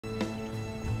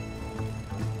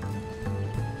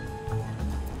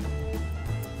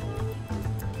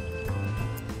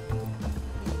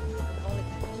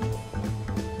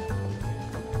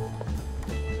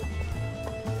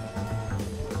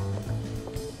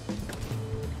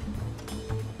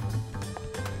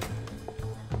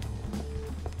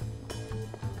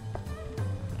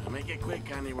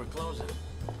County were closing.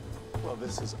 Well,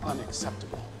 this is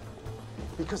unacceptable.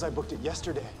 Because I booked it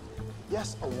yesterday.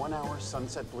 Yes, a 1-hour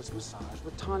sunset bliss massage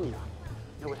with Tanya.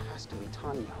 No, it has to be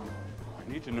Tanya. I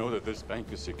need to know that this bank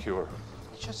is secure.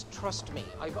 Just trust me.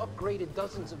 I've upgraded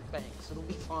dozens of banks. It'll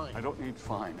be fine. I don't need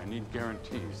fine. I need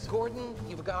guarantees. Gordon,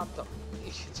 you've got them.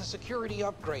 It's a security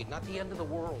upgrade, not the end of the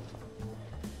world.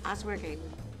 I swear, Caitlin,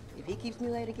 if he keeps me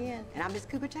late again and I miss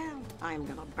Cougar Town, I am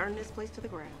gonna burn this place to the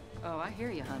ground. Oh, I hear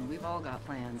you, hon. We've all got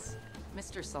plans.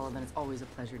 Mr. Sullivan, it's always a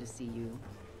pleasure to see you.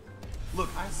 Look,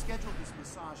 I scheduled this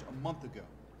massage a month ago.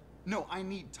 No, I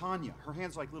need Tanya. Her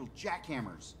hands are like little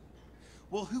jackhammers.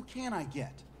 Well, who can I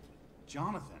get?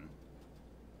 Jonathan?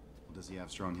 Well, does he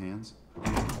have strong hands?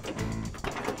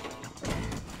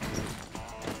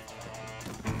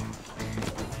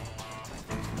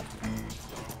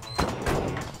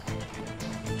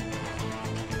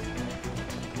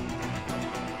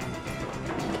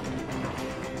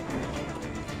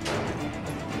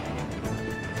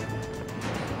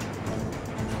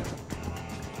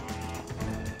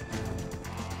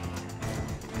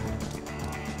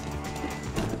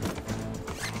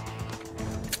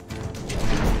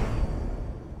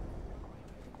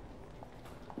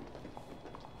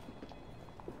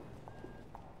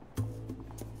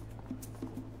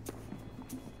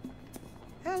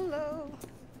 Hello.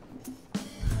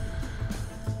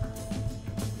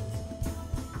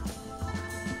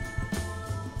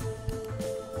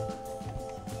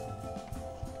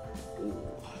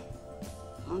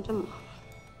 On to mama.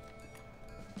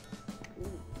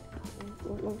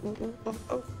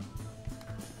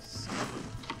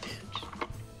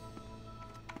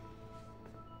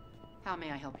 How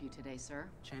may I help you today, sir?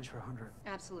 Change for 100.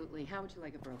 Absolutely. How would you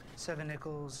like it broken? 7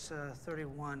 nickels,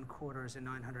 31 quarters, and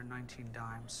 919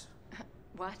 dimes.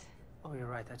 What? Oh, you're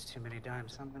right. That's too many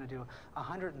dimes. I'm going to do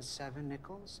 107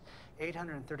 nickels,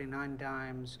 839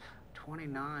 dimes,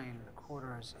 29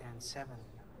 quarters, and 7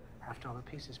 half-dollar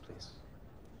pieces, please.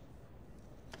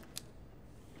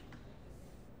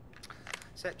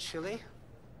 Is that chili?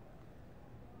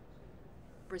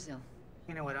 Brazil.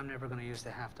 You know what? I'm never going to use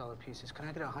the half-dollar pieces. Can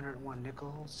I get 101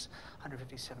 nickels,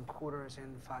 157 quarters,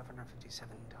 and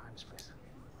 557 dimes, please?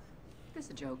 This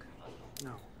a joke?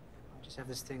 No. I just have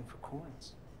this thing for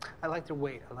coins. I like their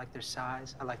weight. I like their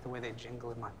size. I like the way they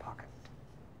jingle in my pocket.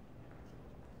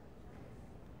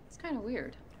 It's kind of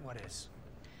weird. What is?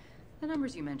 The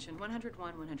numbers you mentioned, 101,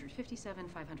 157,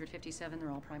 557, they're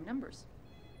all prime numbers.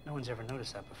 No one's ever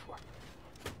noticed that before.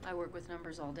 I work with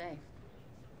numbers all day.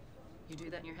 You do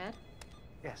that in your head?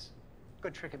 Yes.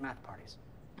 Good trick at math parties.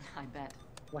 I bet.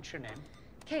 What's your name?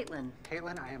 Caitlin.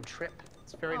 Caitlin, I am Trip.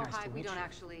 It's very nice hi, to meet we you. don't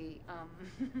actually,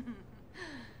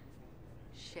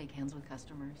 shake hands with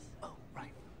customers. Oh,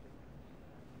 right.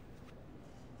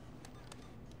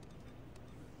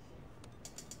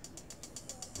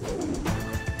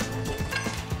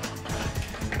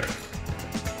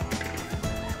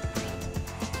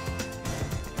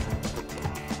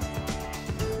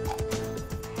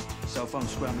 Cell phone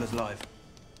scramblers live.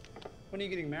 When are you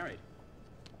getting married?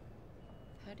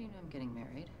 How do you know I'm getting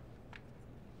married?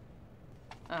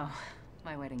 Oh,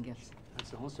 my wedding gifts.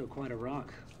 That's also quite a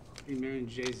rock. Are you marrying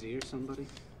Jay-Z or somebody?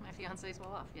 My fiance's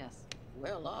well off, yes.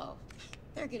 Well off.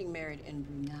 They're getting married in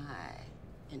Brunei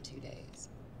in 2 days.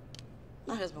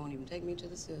 My husband won't even take me to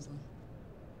the sizzle.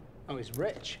 Oh, he's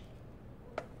rich.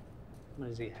 Well,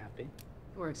 is he happy?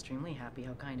 We're extremely happy.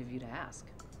 How kind of you to ask.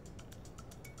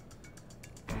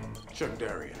 Check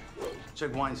Darian.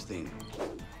 Check Weinstein.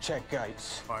 Check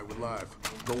Gates. All right, we're live.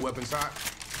 Go weapons hot?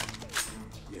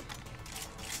 Yeah.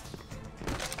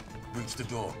 Reach the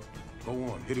door. Go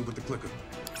on, hit it with the clicker.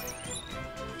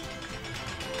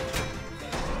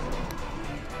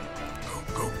 Go,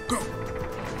 go, go!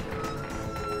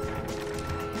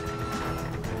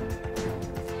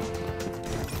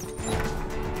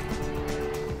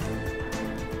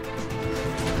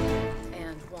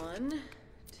 And 1,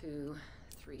 2,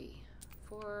 3,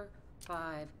 4,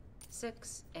 5,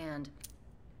 6, and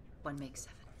 1 makes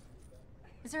 7.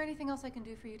 Is there anything else I can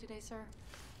do for you today, sir?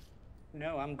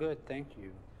 No, I'm good, thank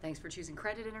you. Thanks for choosing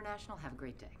Credit International. Have a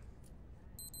great day.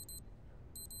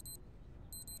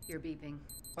 You're beeping.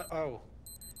 What? Oh,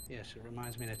 yes, it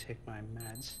reminds me to take my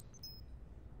meds.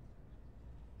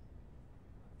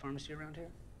 Pharmacy around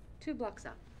here? 2 blocks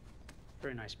up.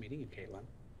 Very nice meeting you, Caitlin.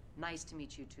 Nice to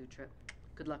meet you too, Trip.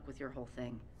 Good luck with your whole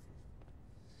thing.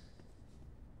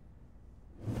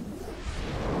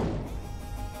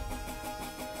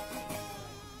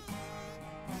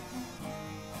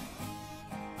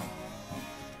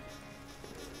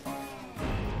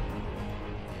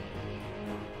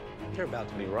 You're about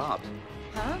to be robbed.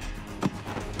 Huh?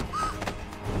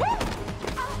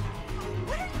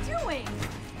 What are you doing?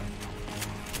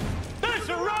 That's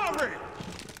a robbery!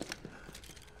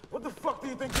 What the fuck do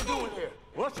you think you're doing here?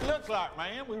 What's it look like,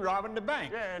 man? We robbing the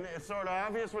bank. Yeah, and it's sort of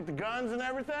obvious with the guns and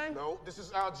everything. No, this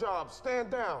is our job.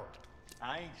 Stand down.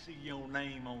 I ain't see your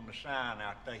name on the sign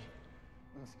out there.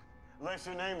 Unless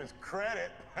your name is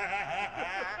Credit.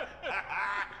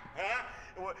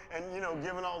 And, you know,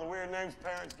 given all the weird names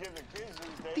parents give their kids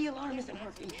these days. The alarm isn't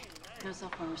working. No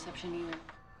cell phone reception either.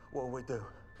 What will we do?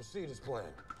 Proceed as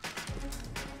planned.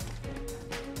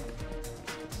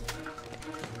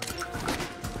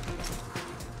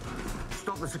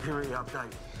 Stop the security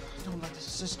update. Don't let the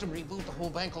system reboot, the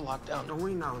whole bank will lock down. No,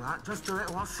 we know that. Just do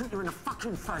it or I'll shoot you in the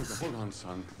fucking face. Hold on,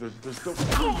 son. There's still...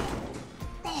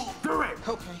 Do it!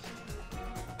 Okay.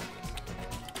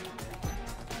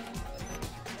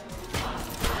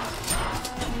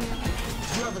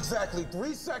 You have exactly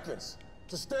 3 seconds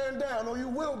to stand down or you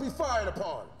will be fired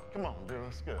upon. Come on, dude,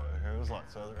 let's go. There's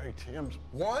lots of other ATMs.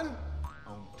 1.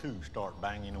 On 2, start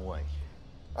banging away.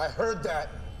 I heard that.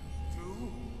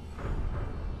 2,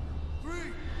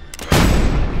 3.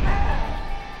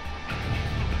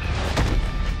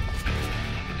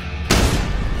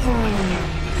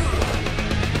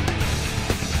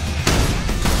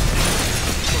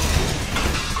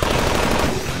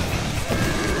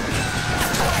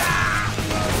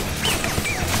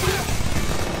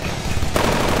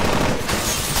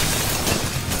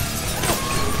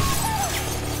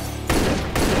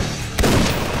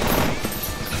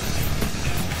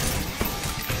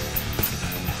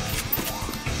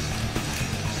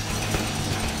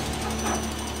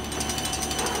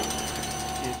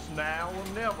 Now or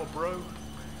never, bro.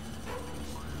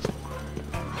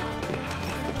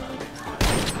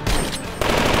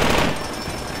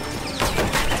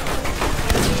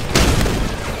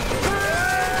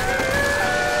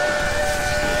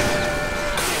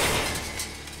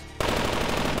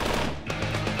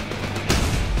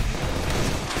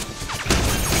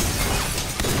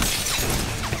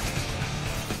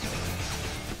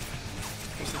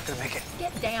 He's not gonna make it.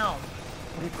 Get down.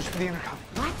 What do you push for the intercom?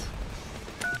 What?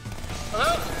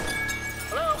 Hello?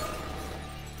 Hello?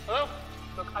 Hello?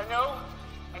 Look, I know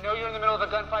you're in the middle of a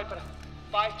gunfight, but a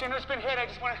bystander's been hit. I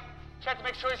just want to check to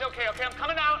make sure he's okay. Okay, I'm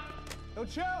coming out. Don't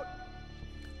shoot.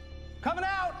 Coming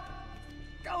out.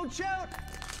 Don't shoot.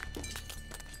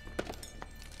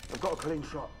 I've got a clean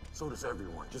shot. So does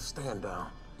everyone. Just stand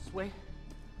down. Just wait.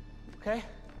 Okay?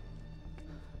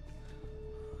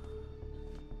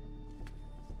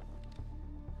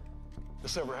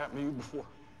 This ever happened to you before?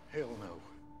 Hell no.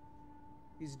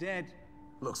 He's dead.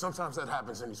 Look, sometimes that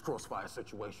happens in these crossfire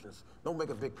situations. Don't make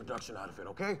a big production out of it,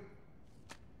 okay?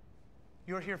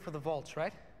 You're here for the vaults,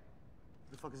 right?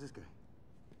 Who the fuck is this guy?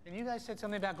 And you guys said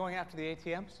something about going after the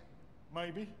ATMs?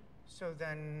 Maybe. So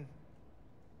then,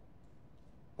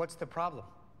 what's the problem?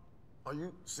 Are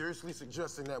you seriously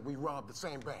suggesting that we rob the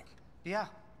same bank? Yeah.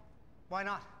 Why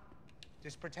not?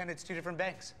 Just pretend it's 2 different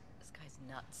banks. This guy's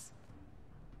nuts.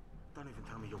 Don't even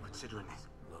tell me you're considering this.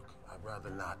 Look, I'd rather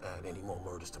not add any more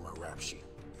murders to my rap sheet.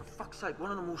 For fuck's sake,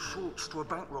 one of them will shorts to a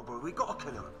bank robbery. We gotta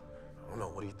kill him. I don't know.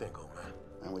 What do you think, old man?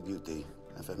 I'm with you, D.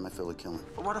 I've had my fill of killing.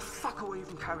 But why the fuck are we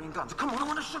even carrying guns? Come on, I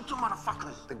want to shoot you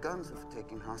motherfuckers. The guns are for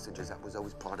taking hostages. That was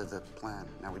always part of the plan.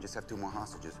 Now we just have 2 more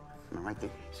hostages. Am I right, D?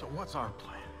 So what's our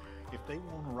plan? If they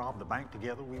want to rob the bank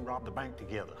together, we rob the bank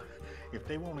together. If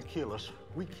they want to kill us,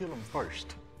 we kill them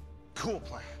first. Cool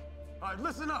plan. All right,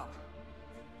 listen up.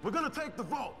 We're gonna take the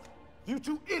vault. You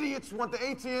 2 idiots want the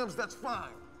ATMs, that's fine.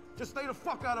 Just stay the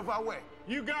fuck out of our way.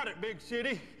 You got it, Big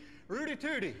City. Rudy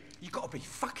Tooty. You gotta be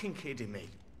fucking kidding me.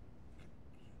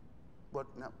 What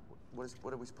now?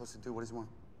 What are we supposed to do? What does he want?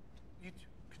 Could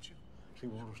you? Does he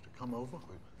want us to come over?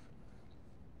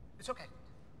 It's okay.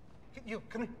 You,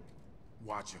 come here.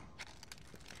 Watch him.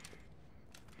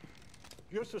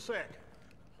 Just a sec.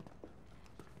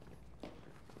 You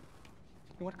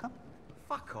want to come?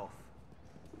 Fuck off.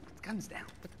 Put the guns down.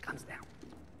 Put the guns down.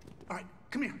 All right,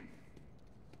 come here.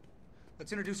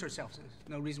 Let's introduce ourselves. There's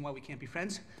no reason why we can't be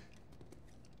friends.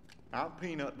 I'm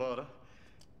Peanut Butter,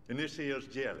 and this here's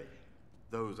Jelly.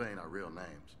 Those ain't our real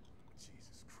names.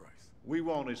 Jesus Christ. We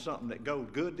wanted something that goes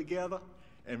good together,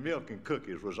 and milk and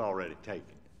cookies was already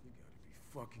taken. You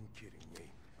gotta be fucking kidding me.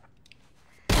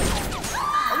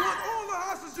 I want all the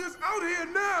hostages out here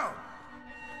now!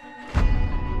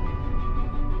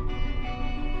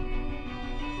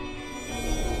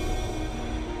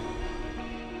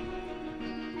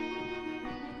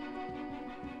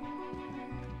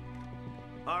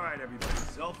 All right, everybody.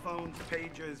 Cell phones,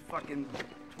 pagers, fucking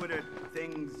Twitter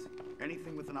things,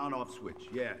 anything with an on-off switch.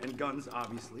 Yeah, and guns,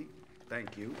 obviously.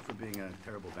 Thank you for being a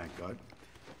terrible bank guard.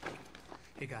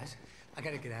 Hey, guys, I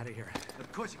gotta get out of here.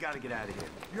 Of course you gotta get out of here.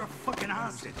 You're a fucking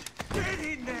hostage. Get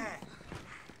in there!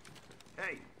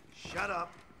 Hey, shut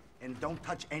up and don't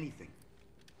touch anything.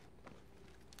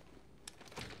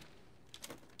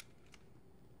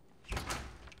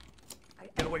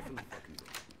 Get away from the fucking door.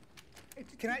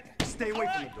 Can I? Stay away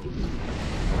from the door.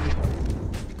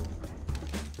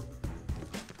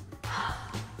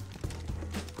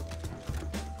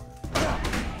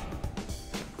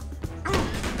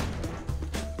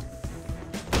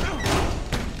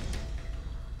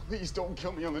 Please don't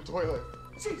kill me on the toilet.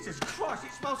 Jesus Christ,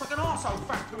 it smells like an arsehole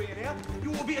factory in here.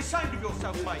 You ought to be ashamed of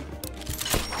yourself, mate.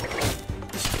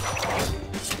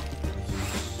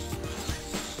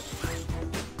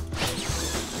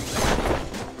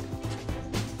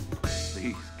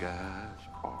 These guys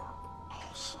are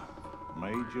awesome.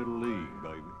 Major league,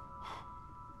 baby.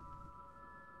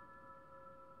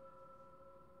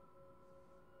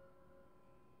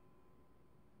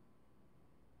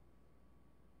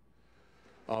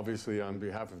 Obviously, on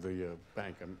behalf of the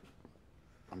bank,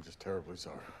 I'm just terribly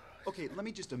sorry. Okay, let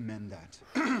me just amend that.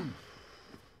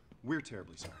 We're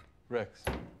terribly sorry. Rex,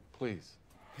 please.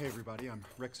 Hey, everybody, I'm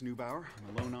Rex Neubauer.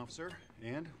 I'm a loan officer,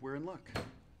 and we're in luck.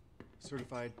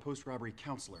 Certified post-robbery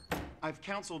counselor. I've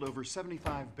counseled over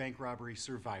 75 bank robbery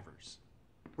survivors.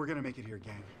 We're gonna make it here,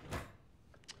 gang.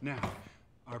 Now,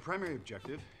 our primary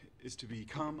objective is to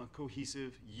become a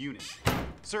cohesive unit.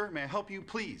 Sir, may I help you,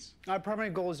 please? Our primary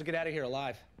goal is to get out of here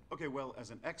alive. Okay, well, as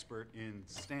an expert in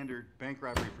standard bank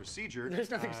robbery procedure...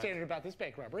 There's nothing standard about this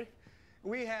bank robbery.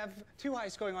 We have two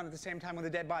heists going on at the same time with a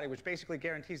dead body, which basically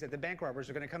guarantees that the bank robbers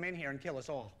are going to come in here and kill us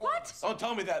all. What? Don't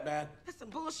tell me that, man. That's some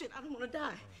bullshit. I don't want to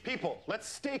die. People, let's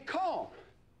stay calm.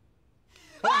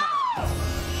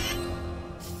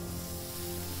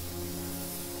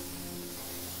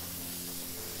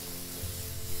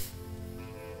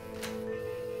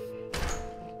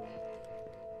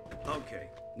 Okay,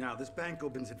 now this bank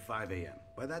opens at 5 a.m.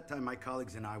 By that time, my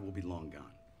colleagues and I will be long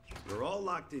gone. We're all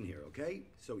locked in here, okay?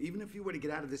 So even if you were to get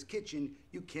out of this kitchen,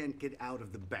 you can't get out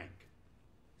of the bank.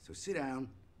 So sit down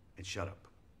and shut up.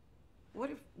 What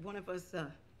if one of us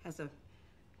has a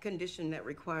condition that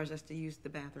requires us to use the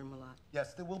bathroom a lot?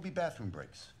 Yes, there will be bathroom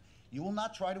breaks. You will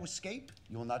not try to escape.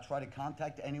 You will not try to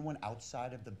contact anyone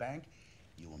outside of the bank.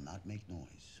 You will not make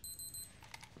noise.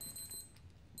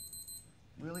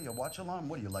 Really? A watch alarm?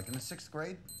 What are you, like in the 6th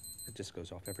grade? It just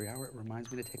goes off every hour. It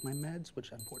reminds me to take my meds,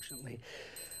 which unfortunately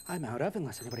I'm out of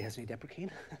unless anybody has any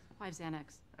Deprecaine. 5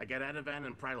 Xanax. I got Ativan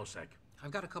and Prilosec. I've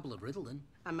got a couple of Ritalin.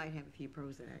 I might have a few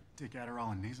Prozac. Take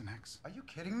Adderall and Nasonex. Are you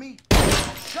kidding me?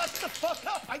 Shut the fuck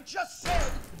up! I just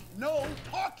said no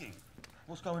talking!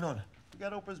 What's going on? We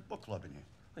got Oprah's book club in here.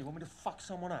 Hey, you want me to fuck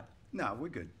someone up? No, we're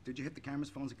good. Did you hit the cameras,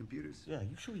 phones, and computers? Yeah,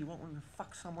 you sure you want me to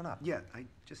fuck someone up? Yeah, I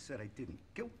just said I didn't.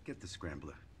 Go get the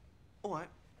scrambler. All right.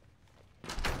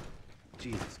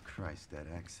 Jesus Christ, that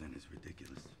accent is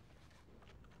ridiculous.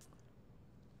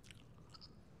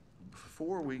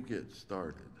 Before we get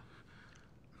started,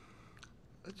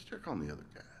 let's check on the other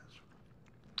guys.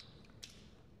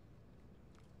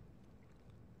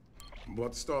 I'm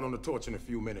about to start on the torch in a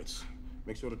few minutes.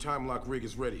 Make sure the time lock rig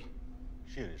is ready.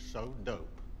 Shit is so dope.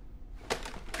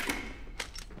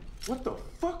 What the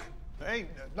fuck? Hey,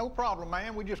 no problem,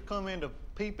 man. We just come in to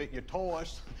peep at your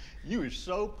toys. You is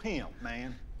so pimp,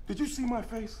 man. Did you see my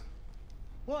face?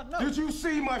 What? No. Did you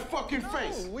see my fucking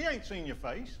face? No, we ain't seen your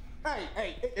face.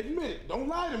 Hey, admit it. Don't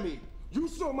lie to me. You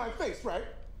saw my face, right?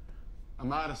 I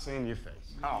might have seen your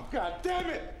face. Oh, God damn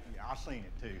it! Yeah, I seen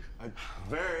it too. A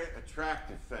very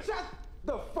attractive face. Shut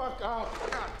the fuck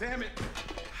up! God damn it!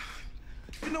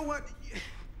 You know what?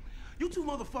 You two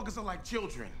motherfuckers are like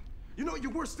children. You know,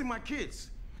 you're worse than my kids.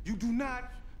 You do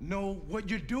not know what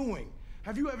you're doing.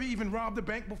 Have you ever even robbed a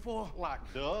bank before? Like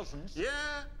dozens. Yeah,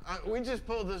 we just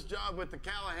pulled this job with the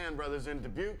Callahan brothers in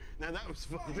Dubuque. Now that was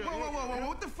fun. Whoa,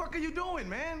 what the fuck are you doing,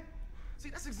 man? See,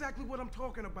 that's exactly what I'm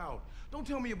talking about. Don't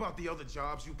tell me about the other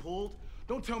jobs you pulled.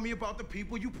 Don't tell me about the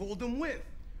people you pulled them with.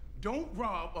 Don't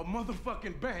rob a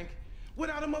motherfucking bank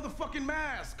without a motherfucking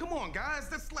mask. Come on, guys,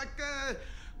 that's like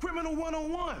criminal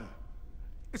 101.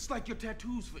 It's like your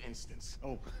tattoos, for instance.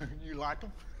 Oh, you like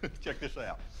them? Check this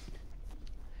out.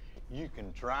 You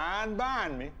can try and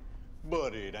bind me,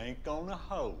 but it ain't gonna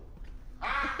hold.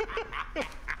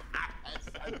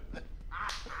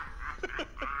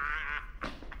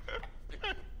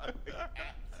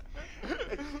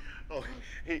 Oh,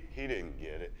 he didn't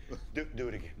get it. Do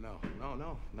it again. No.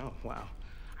 Wow.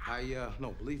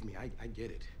 No, believe me, I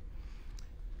get it.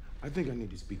 I think I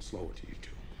need to speak slower to you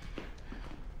two.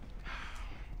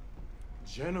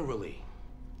 Generally,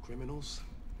 criminals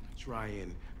try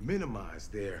and minimize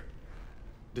their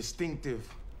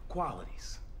distinctive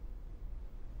qualities.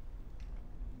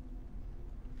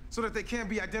 So that they can't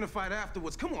be identified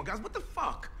afterwards. Come on, guys, what the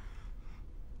fuck?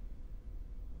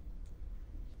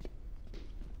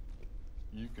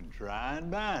 You can try and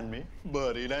bind me,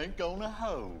 but it ain't gonna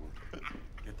hold.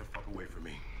 Get the fuck away from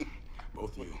me.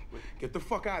 Both of you. Get the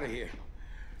fuck out of here.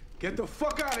 Get the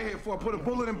fuck out of here before I put a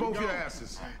bullet in both your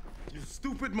asses. You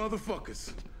stupid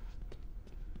motherfuckers.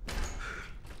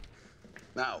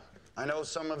 Now, I know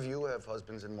some of you have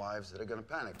husbands and wives that are gonna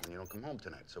panic when you don't come home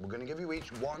tonight. So we're gonna give you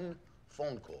each one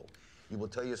phone call. You will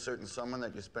tell your certain someone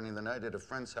that you're spending the night at a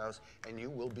friend's house, and you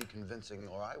will be convincing,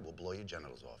 or I will blow your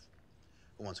genitals off.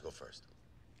 Who wants to go first?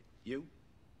 You?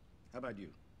 How about you?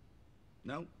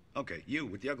 No? Okay, you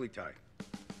with the ugly tie.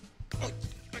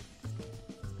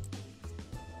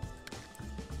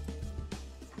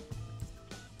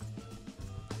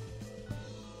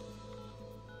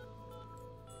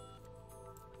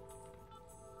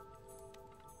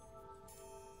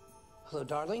 Hello,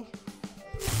 darling.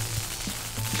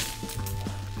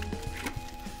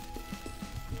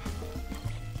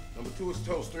 Number 2 is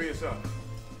toast, 3 is up.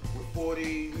 We're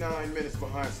 49 minutes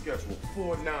behind schedule.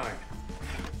 4-9.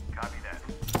 Copy that.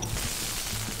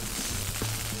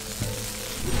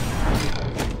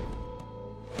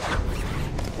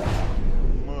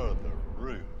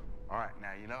 Mother-roo. All right,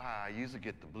 now you know how I usually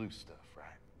get the blue stuff,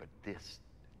 right? But this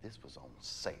was on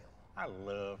sale. I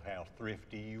love how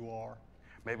thrifty you are.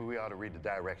 Maybe we ought to read the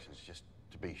directions just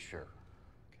to be sure.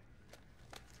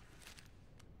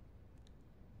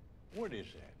 What is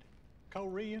that?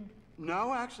 Korean?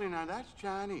 No, actually, now that's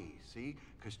Chinese, see?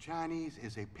 Because Chinese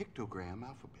is a pictogram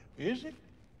alphabet. Is it?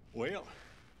 Well,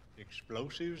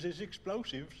 explosives is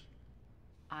explosives.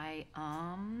 I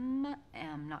am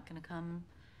not gonna come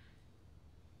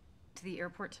to the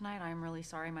airport tonight. I'm really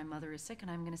sorry. My mother is sick and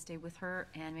I'm gonna stay with her,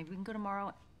 and maybe we can go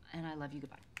tomorrow, and I love you.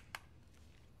 Goodbye.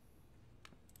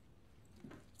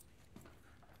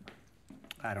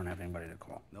 I don't have anybody to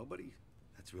call. Nobody?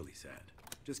 That's really sad.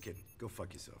 Just kidding. Go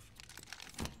fuck yourself.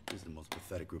 This is the most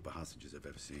pathetic group of hostages I've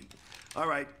ever seen. All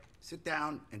right, sit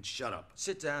down and shut up.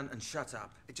 Sit down and shut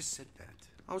up. I just said that.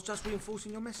 I was just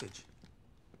reinforcing your message.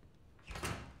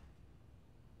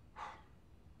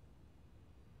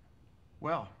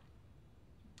 Well,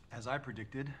 as I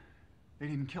predicted, they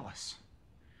didn't kill us.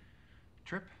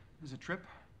 Trip is a trip.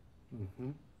 Mm-hmm.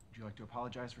 Would you like to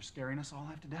apologize for scaring us all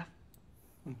half to death?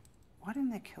 Why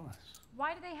didn't they kill us?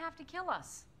 Why do they have to kill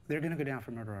us? They're gonna go down for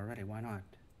murder already. Why not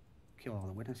kill all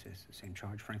the witnesses? The same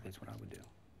charge. Frankly, it's what I would do.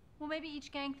 Well, maybe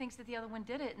each gang thinks that the other one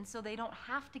did it, and so they don't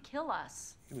have to kill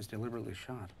us. He was deliberately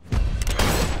shot.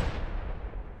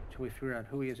 Till we figure out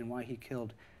who he is and why he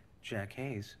killed Jack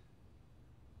Hayes,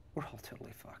 we're all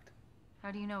totally fucked.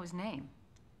 How do you know his name?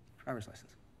 Driver's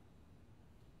license.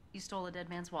 You stole a dead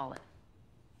man's wallet.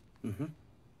 Mm-hmm.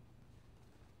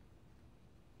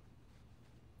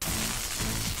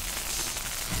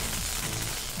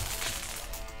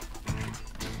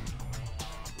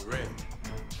 We're in.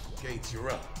 Gates, you're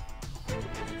up.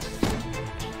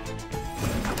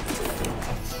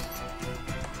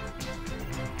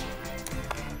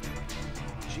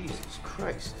 Jesus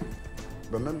Christ.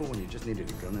 Remember when you just needed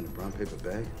a gun in a brown paper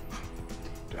bag?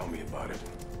 Tell me about it.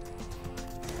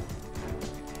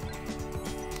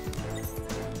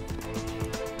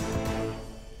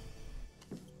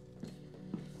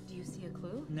 Do you see a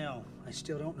clue? No, I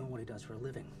still don't know what he does for a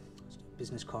living. His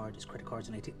business card, his credit cards,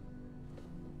 and ATM.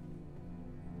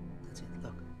 That's it.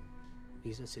 Look,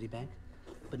 Visa, Citibank,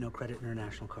 but no credit or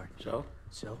international card. So?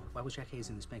 So, why was Jack Hayes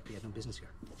in this bank? He had no business here.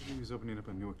 He was opening up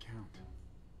a new account.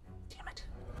 Damn it.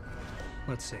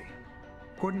 Let's see.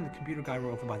 According to the computer guy,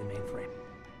 we're over by the mainframe.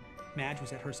 Madge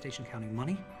was at her station counting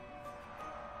money.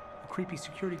 A creepy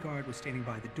security guard was standing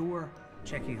by the door,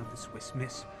 checking out the Swiss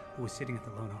miss who was sitting at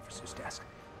the loan officer's desk.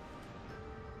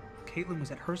 Caitlin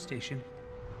was at her station,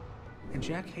 and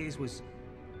Jack Hayes was...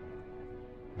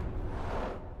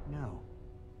 No.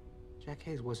 Jack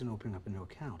Hayes wasn't opening up a new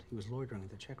account. He was loitering at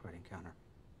the check writing counter.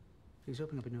 If he was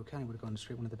opening up a new account, he would have gone to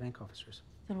straight one of the bank officers.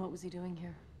 Then what was he doing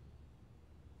here?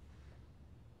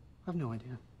 I have no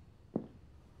idea.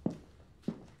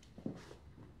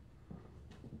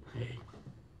 Hey.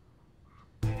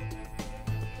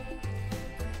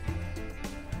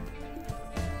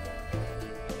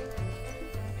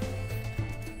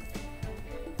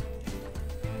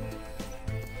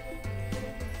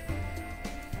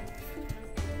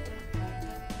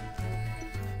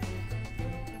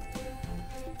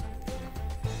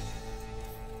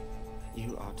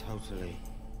 You are totally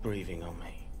breathing on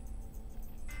me.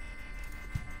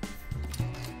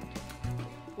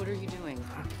 What are you doing?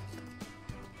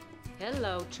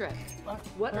 Hello, Trip.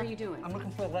 What are you doing? I'm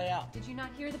looking for a layout. Did you not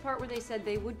hear the part where they said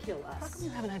they would kill us? How come you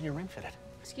haven't had your ring fitted?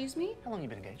 Excuse me? How long have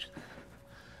you been engaged?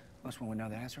 Most women would know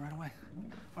the answer right away.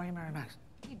 Why are you married, Max?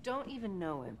 You don't even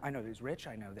know him. I know that he's rich.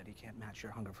 I know that he can't match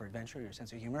your hunger for adventure, your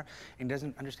sense of humor, and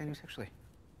doesn't understand you sexually.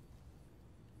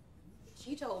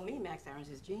 She told me Max irons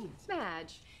his jeans.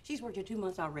 Madge. She's worked here 2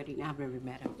 months already, and I've never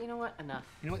met him. You know what? Enough.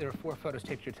 You know what? There are 4 photos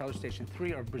taped to your television station.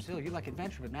 3 are of Brazil. You like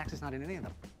adventure, but Max is not in any of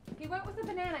them. He went with the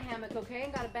banana hammock, okay,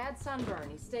 and got a bad sunburn.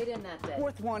 He stayed in that day.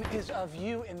 4th one is of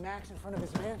you and Max in front of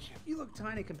his mansion. You look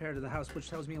tiny compared to the house, which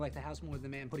tells me you like the house more than the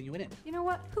man putting you in it. You know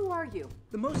what? Who are you?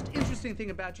 The most interesting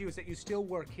thing about you is that you still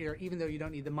work here, even though you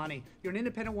don't need the money. You're an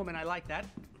independent woman. I like that.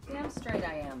 Damn straight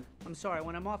I am. I'm sorry.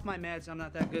 When I'm off my meds, I'm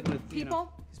not that good with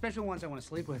people, especially ones I want to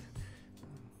sleep with.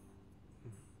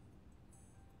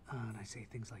 And I say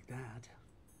things like that.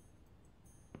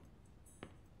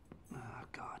 Oh,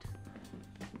 God.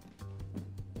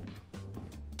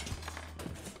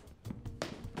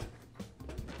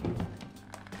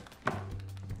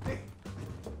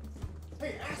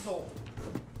 Hey, asshole!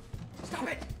 Stop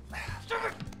it! Stop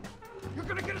it! You're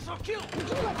gonna get us all killed! Would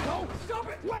you let go? Stop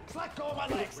it! What? Let go of my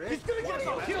legs! He's gonna get us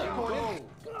all killed! Whoa.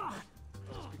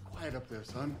 Just be quiet up there,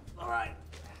 son. All right.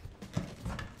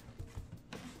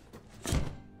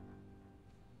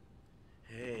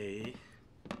 Hey.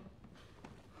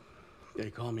 They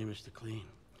call me Mr. Clean.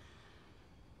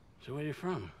 So where you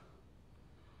from?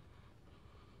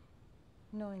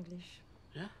 No English.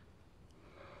 Yeah?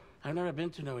 I've never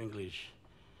been to No English.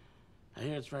 I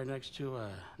hear it's right next to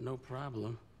No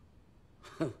Problem.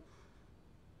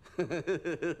 There's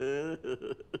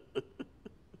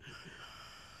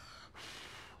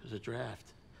a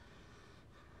draft.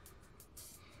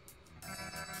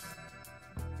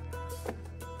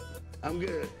 I'm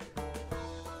good.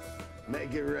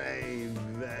 Make it rain,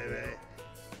 baby.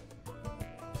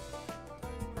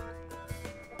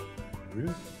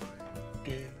 Root.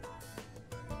 Okay.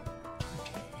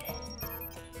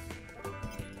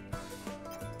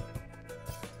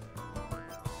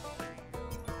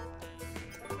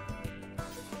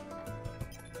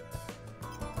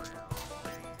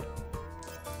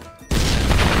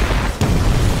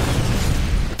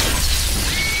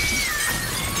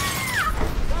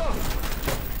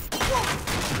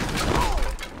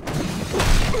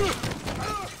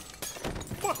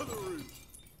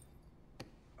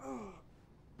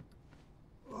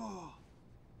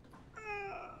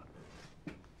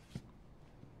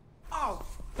 Oh,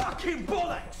 fucking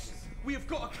bollocks! We have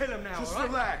got to kill him now, Just all right?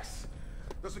 relax.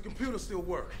 Does the computer still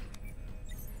work?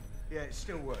 Yeah, it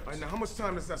still works. All right, now how much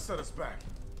time does that set us back?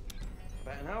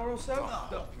 About an hour or so? Oh,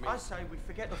 Look, me. I say we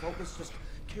forget the vault, let's just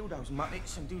kill those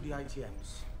muppets and do the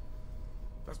ATMs.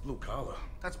 That's blue collar.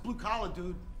 That's blue collar,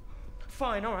 dude.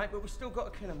 Fine, all right, but we still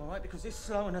got to kill him, all right? Because it's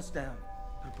slowing us down.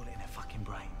 Put a bullet in their fucking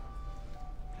brain.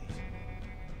 Please.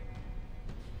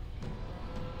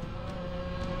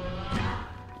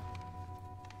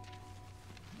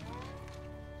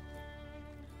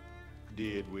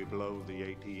 Did we blow the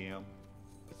ATM?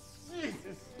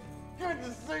 Jesus, good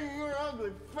to see your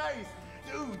ugly face.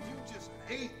 Dude, you just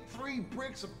ate 3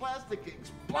 bricks of plastic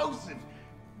explosive.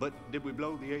 But did we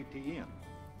blow the ATM?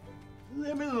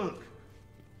 Let me look.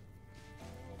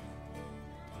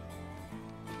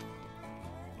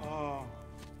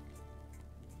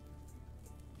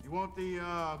 You want the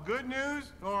good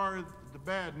news or the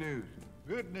bad news?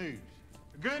 Good news.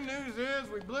 The good news is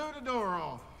we blew the door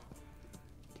off.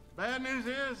 Bad news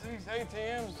is these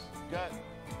ATMs got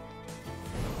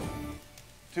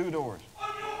 2 doors.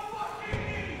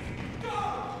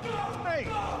 Hey,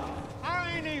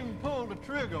 I ain't even pulled the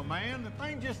trigger, man. The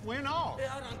thing just went off.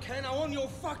 Yeah, I don't care. Now on your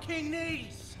fucking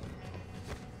knees.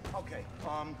 Okay,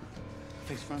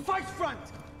 face front. Face front.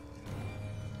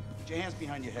 Put your hands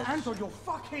behind your head. Hands on your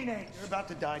fucking heads. You're about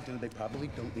to die, dude. They probably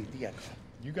don't need the echo.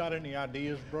 You got any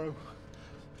ideas, bro?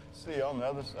 See you on the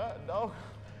other side, dog.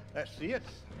 That's it.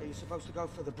 You're supposed to go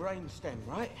for the brain stem,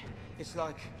 right? It's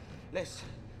like less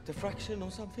diffraction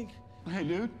or something. Hey,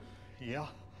 dude. Yeah.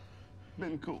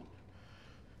 Been cool.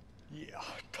 Yeah,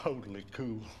 totally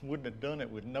cool. Wouldn't have done it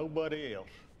with nobody else.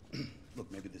 Look,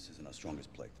 maybe this isn't our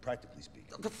strongest play, practically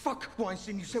speaking. The fuck,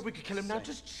 Weinstein? You said we could kill him now.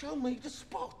 Just show me the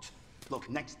spot. Look,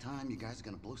 next time you guys are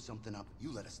gonna blow something up,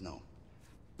 you let us know.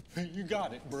 You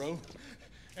got it, bro.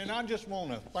 And I just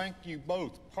want to thank you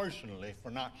both personally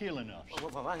for not killing us. Oh,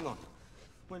 well, hang on.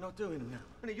 We're not doing it now.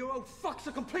 And you old fucks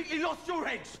have completely lost your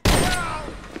heads.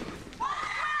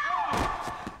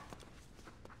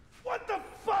 What the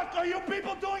fuck are you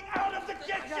people doing out of the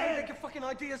kitchen? Yeah, take your fucking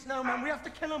ideas now, man. We have to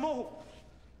kill them all.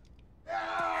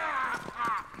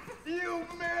 You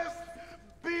missed.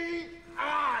 Be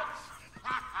arts.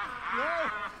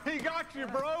 you,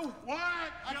 bro. What?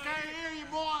 I can't hear you,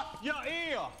 boy. Your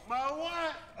ear. My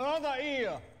what? Other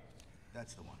ear.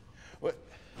 That's the one. What?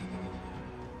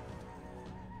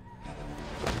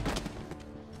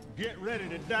 Get ready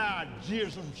to die,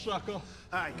 jism sucker. All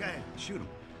right, go ahead. Shoot him.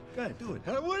 Go ahead, do it.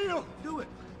 I will. Do it.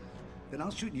 Then I'll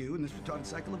shoot you, and this retarded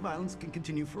cycle of violence can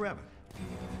continue forever.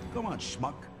 Come on,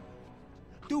 schmuck.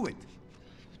 Do it.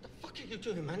 What the fuck are you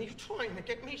doing, man? You're trying to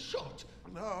get me shot.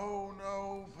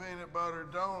 No, peanut butter,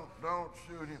 don't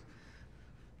shoot him.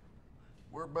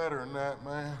 We're better than that,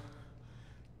 man.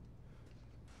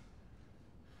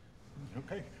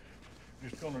 Okay.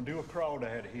 Just gonna do a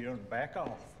crawdad here and back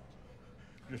off.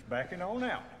 Just backing on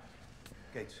out.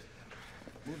 Gates,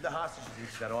 move the hostages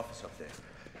into that office up there.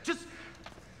 Just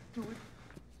do it.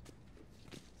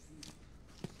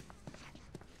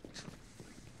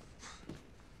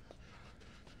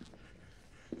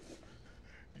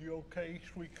 You okay,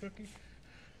 sweet cookie?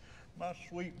 My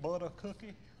sweet butter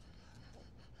cookie?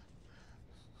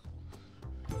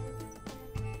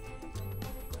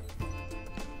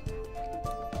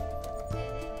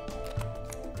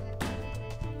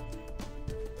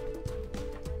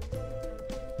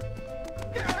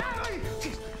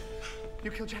 You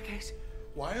killed Jack Hayes?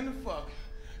 Why in the fuck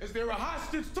is there a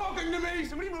hostage talking to me?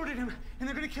 Somebody murdered him, and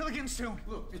they're gonna kill again soon.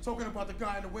 Look, you're talking about the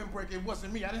guy in the windbreaker. It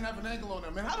wasn't me. I didn't have an angle on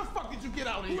him, man. How the fuck did you get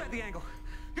out of here? Who had the angle?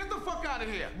 Get the fuck out of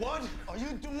here. What are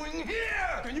you doing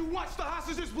here? Can you watch the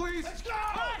hostages, please? Let's go!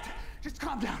 All right, just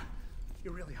calm down.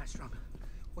 You're really high-strung.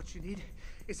 What you need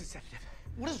is a sedative.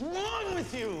 What is wrong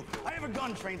with you? I have a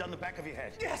gun trained on the back of your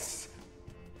head. Yes!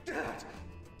 Dad!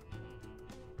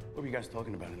 What were you guys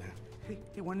talking about in there?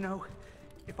 He wanted to know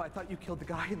if I thought you killed the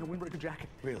guy in the windbreaker jacket.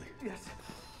 Really? Yes.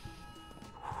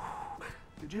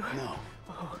 Did you? No.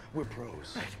 Oh. We're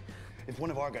pros. Right. If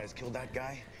one of our guys killed that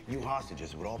guy, you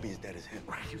hostages would all be as dead as him.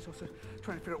 Right, he was also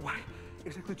trying to figure out why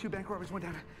exactly 2 bank robberies went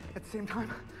down at the same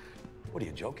time. What, are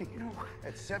you joking? No.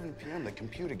 At 7 p.m., the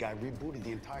computer guy rebooted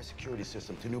the entire security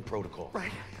system to new protocol.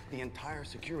 Right. The entire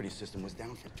security system was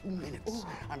down for 2 minutes. Ooh.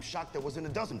 I'm shocked there wasn't a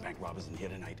dozen bank robbers in here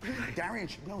tonight. Darian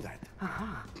should know that. Uh-huh.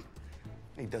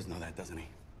 He does know that, doesn't he?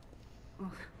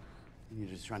 Well, You're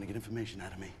just trying to get information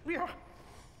out of me. yeah.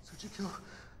 So did you kill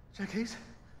Jack Hayes?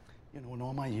 You know, in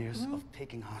all my years of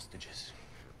taking hostages,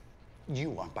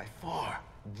 you are by far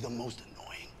the most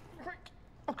annoying. Right.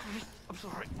 Okay, I'm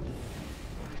sorry.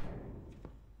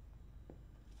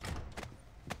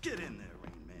 Get in there,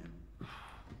 Rain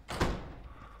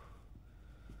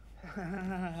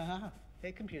Man.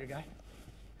 Hey, computer guy.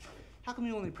 How come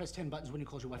you only press 10 buttons when you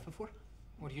called your wife before?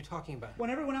 What are you talking about? When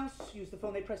everyone else used the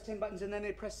phone, they press 10 buttons and then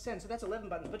they press send, so that's 11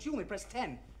 buttons, but you only press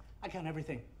 10. I count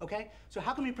everything, okay? So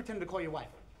how come you pretended to call your wife?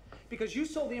 Because you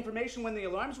sold the information when the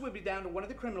alarms would be down to one of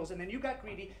the criminals, and then you got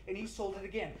greedy and you sold it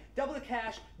again. Double the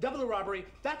cash, double the robbery.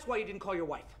 That's why you didn't call your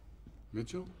wife.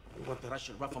 Mitchell? What, that I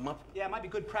should rough him up? Yeah, it might be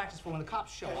good practice for when the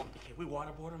cops show up. Can we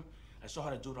waterboard him? I saw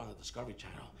how to do it on the Discovery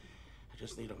Channel. I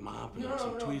just need a mop and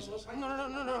some tweezers.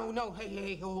 No,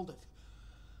 hey, hold it.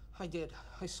 I did.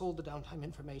 I sold the downtime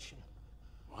information.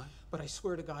 What? But I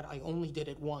swear to God, I only did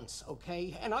it once,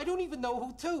 okay? And I don't even know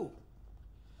who to.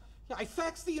 Yeah, I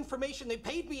faxed the information. They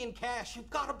paid me in cash. You've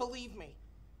got to believe me.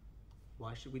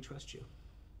 Why should we trust you?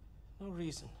 No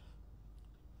reason.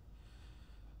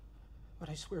 But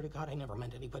I swear to God, I never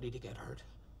meant anybody to get hurt.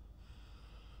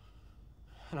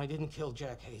 And I didn't kill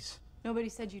Jack Hayes. Nobody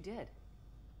said you did.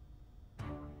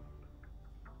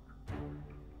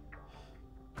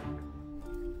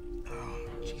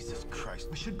 Jesus Christ,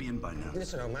 we should be in by now.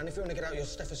 Listen, old man, if you want to get out your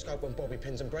stethoscope and bobby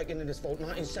pins and break into this vault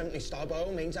 1970 style, by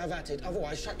all means, have at it.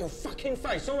 Otherwise, shut your fucking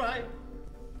face, all right?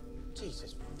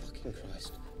 Jesus fucking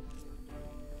Christ.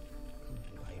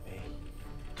 Come on, baby.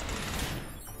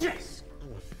 Yes!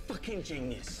 I'm a fucking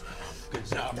genius. Good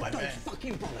job, my Those man.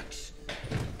 fucking bollocks.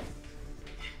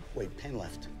 Wait, pen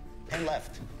left. Pen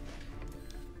left.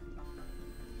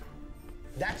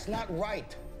 That's not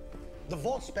right. The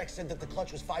vault spec said that the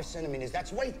clutch was 5 centimeters.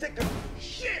 That's way thicker.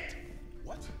 Shit!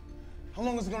 What? How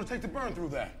long is it gonna take to burn through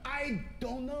that? I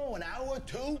don't know, an hour or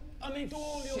 2? I mean, do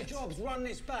all your jobs run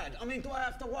this bad? I mean, do I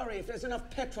have to worry if there's enough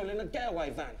petrol in a getaway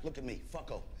van? Look at me,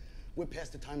 fucko. We're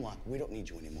past the time lock. We don't need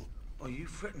you anymore. Are you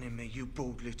threatening me, you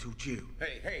bald little Jew?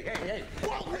 Hey.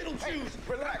 What little Jews?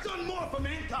 Relax. I've done more for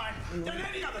mankind than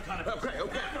any other kind of person.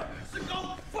 Okay. Ever. So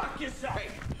go fuck yourself. Hey,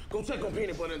 go check on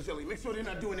Peanut Butter and Jelly. Make sure they're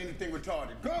not doing anything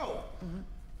retarded. Go!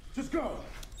 Just go.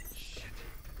 Shit.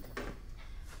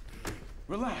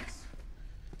 Relax.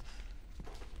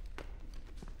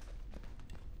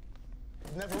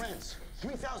 It never ends.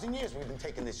 3,000 years we've been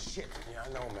taking this shit. Yeah, I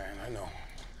know, man. I know.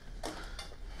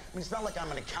 mean, it's not like I'm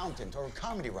an accountant or a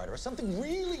comedy writer or something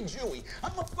really Jewy.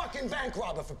 I'm a fucking bank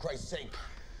robber, for Christ's sake.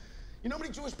 You know how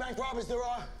many Jewish bank robbers there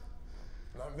are?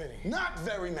 Not many. Not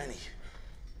very many.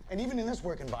 And even in this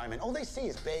work environment, all they see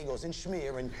is bagels and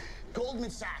schmear and Goldman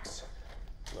Sachs.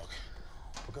 Look,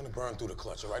 we're gonna burn through the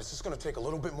clutch, all right? It's just gonna take a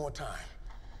little bit more time.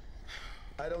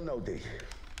 I don't know, D.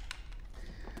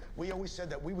 We always said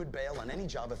that we would bail on any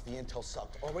job if the intel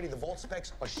sucked. Already the vault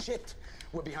specs are shit.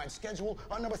 We're behind schedule.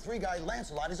 Our number 3 guy,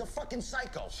 Lancelot, is a fucking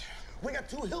psycho. We got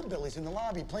 2 hillbillies in the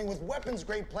lobby playing with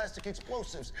weapons-grade plastic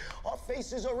explosives. Our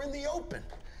faces are in the open.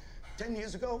 10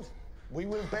 years ago, we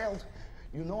would have bailed.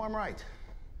 You know I'm right.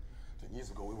 10 years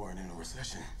ago, we weren't in a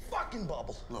recession. Fucking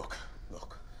bubble. Look,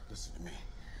 listen to me.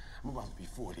 I'm about to be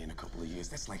 40 in a couple of years.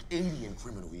 That's like 80 in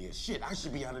criminal years. Shit, I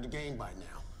should be out of the game by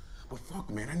now. But fuck,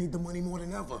 man, I need the money more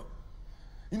than ever.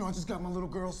 You know, I just got my little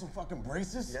girl some fucking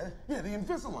braces. Yeah? Yeah, the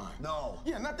Invisalign. No.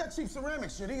 Yeah, not that cheap ceramic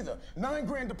shit either. $9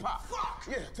 grand a pop. Fuck!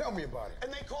 Yeah, tell me about it.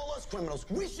 And they call us criminals.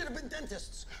 We should have been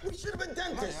dentists. We should have been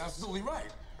dentists. You're absolutely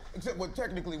right. Except, well,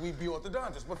 technically, we'd be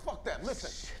orthodontists, but fuck that.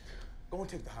 Listen, go and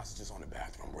take the hostages on the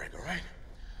bathroom break, all right?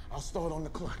 I'll start on the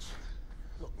clutch.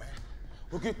 Look, man,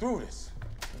 we'll get through this,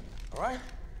 all right?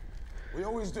 We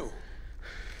always do.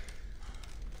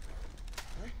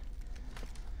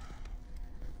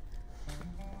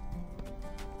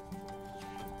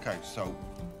 Okay, so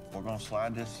we're gonna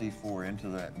slide this C4 into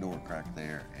that door crack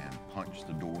there and punch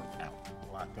the door out.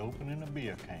 Like opening a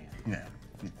beer can. Yeah.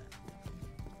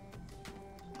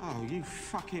 Oh, you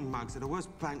fucking mugs are the worst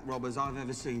bank robbers I've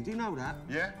ever seen. Do you know that?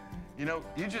 Yeah? You know,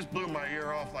 you just blew my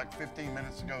ear off like 15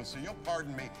 minutes ago, so you'll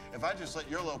pardon me if I just let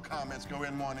your little comments go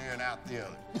in one ear and out the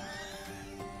other.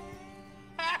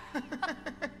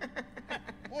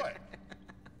 What?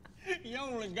 You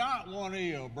only got one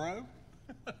ear, bro.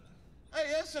 Hey,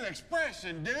 that's an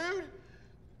expression, dude.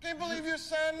 Can't believe you're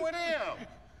siding with him.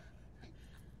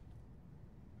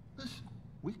 Listen,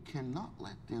 we cannot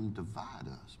let them divide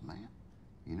us, man.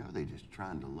 You know, they're just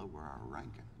trying to lower our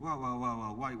ranking. Whoa,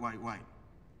 wait.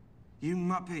 You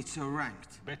Muppets are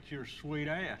ranked. Bet your sweet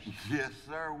ass. Yes,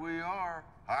 sir, we are.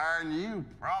 Higher than you,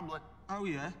 probably. Oh,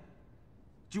 yeah?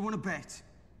 Do you want to bet?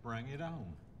 Bring it on.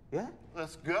 Yeah?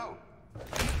 Let's go.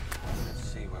 Let's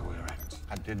see where we're at.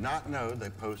 I did not know they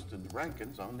posted the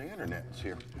rankings on the internet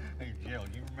here. Hey, Jill,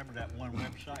 you remember that one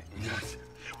website? Yes.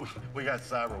 We got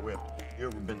cyber whipped. You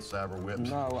ever been cyber whipped?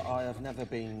 No, I have never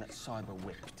been cyber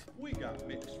whipped. We got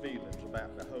mixed feelings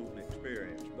about the whole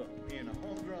experience, but in a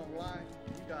humdrum life,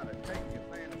 you gotta take your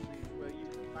fantasies where you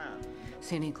can find them.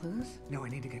 See any clues? No, I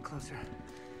need to get closer.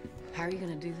 How are you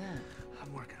gonna do that?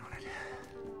 I'm working on it.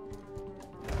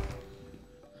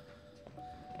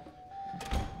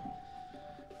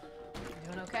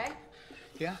 You doing okay?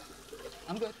 Yeah,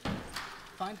 I'm good.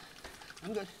 Fine,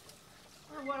 I'm good.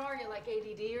 Or what are you, like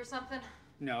ADD or something?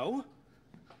 No.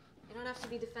 You don't have to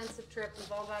be defensive, Trip.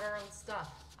 We've all got our own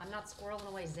stuff. I'm not squirreling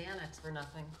away Xanax for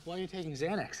nothing. Why are you taking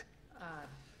Xanax? I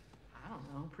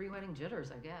don't know. Pre-wedding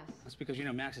jitters, I guess. That's because you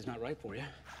know Max is not right for you.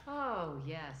 Oh,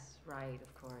 yes, right,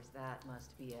 of course. That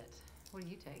must be it. What do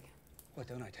you take? What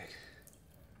don't I take?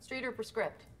 Street or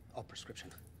prescript? Oh,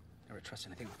 prescription. Never trust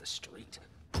anything off the street.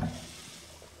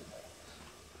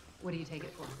 What do you take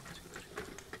it for?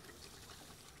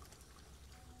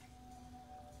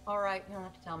 All right, you don't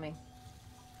have to tell me.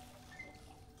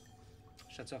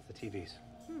 Shuts off the TVs.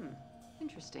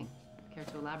 Interesting. Care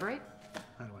to elaborate?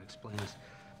 How do I explain this?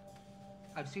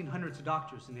 I've seen hundreds of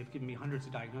doctors, and they've given me hundreds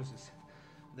of diagnoses.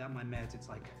 Without my meds, it's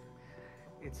like,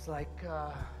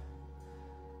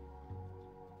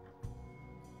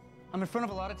 I'm in front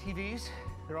of a lot of TVs.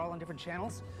 They're all on different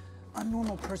channels. A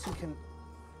normal person can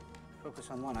focus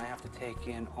on one. I have to take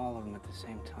in all of them at the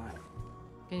same time.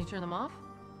 Can you turn them off?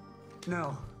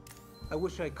 no. I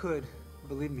wish I could.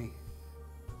 Believe me.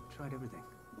 Tried everything.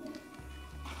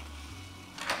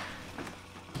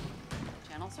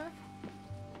 Channel surf?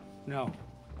 No.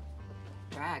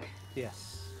 Drag.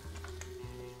 Yes.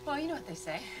 Well, you know what they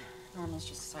say. Normal's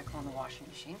just a cycle in the washing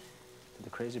machine. To the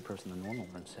crazy person, the normal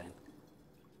were insane.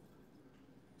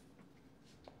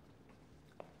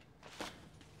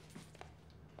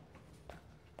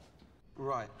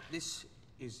 Right, this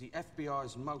is the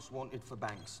FBI's most wanted for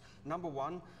banks. Number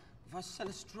 1,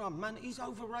 Vasily Strum. Man, he's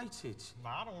overrated.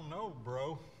 I don't know,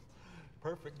 bro.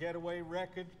 Perfect getaway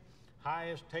record,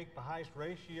 highest take-to-heist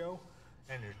ratio,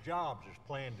 and his jobs is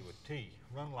planned to a T.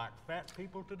 Run like fat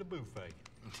people to the buffet.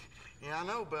 Yeah, I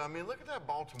know, but I mean, look at that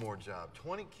Baltimore job.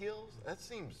 20 kills? That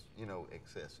seems, you know,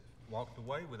 excessive. Walked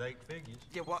away with 8 figures.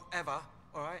 Yeah, whatever,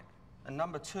 all right? And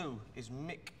number 2 is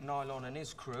Mick Nylon and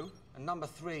his crew. And number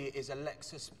 3 is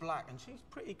Alexis Black, and she's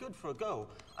pretty good for a girl.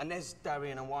 And there's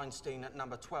Darian and Weinstein at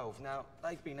number 12. Now,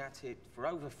 they've been at it for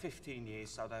over 15 years,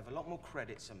 so they have a lot more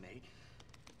credits than me.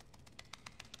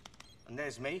 And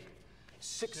there's me,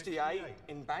 68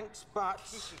 in banks, but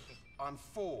I'm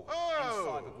 4 in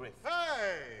Subcribed.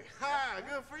 Hey! Hi,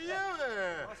 good for you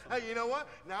there. Awesome. Hey, you know what?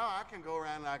 Now I can go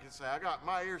around and I can say I got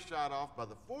my ears shot off by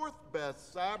the 4th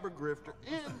best cyber grifter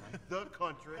in the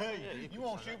country. Hey, you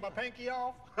want to shoot my pinky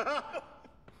off?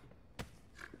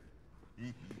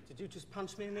 Did you just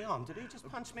punch me in the arm? Did he just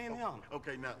punch me in the arm?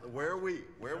 Okay, now, where are we?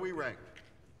 Where are we ranked?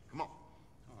 Come on.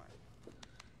 All right.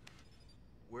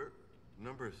 We're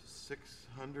number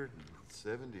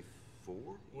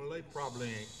 674? Well, they probably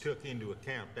ain't took into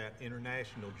account that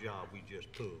international job we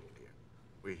just pulled.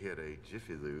 We hit a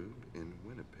Jiffy Lube in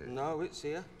Winnipeg. No, it's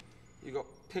here. You got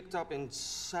picked up in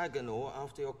Saginaw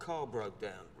after your car broke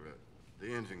down. Right. The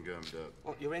engine gummed up.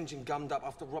 What, your engine gummed up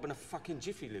after robbing a fucking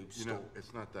Jiffy Lube store? You know,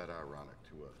 it's not that ironic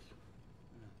to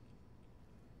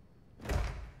us.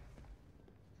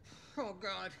 Oh,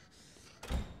 God.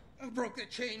 I broke the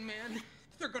chain, man.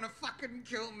 They're gonna fucking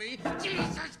kill me.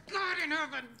 Jesus, God in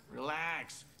heaven!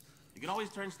 Relax. You can always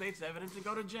turn state's evidence and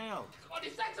go to jail. What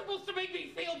is that supposed to make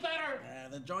me feel better?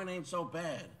 The joint ain't so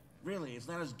bad. Really, it's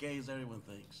not as gay as everyone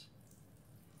thinks.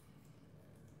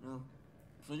 Well,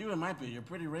 for you it might be. You're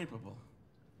pretty rapeable.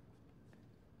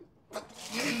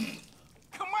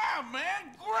 Come on,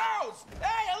 man! Gross!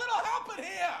 Hey, a little help in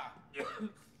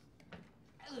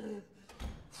here!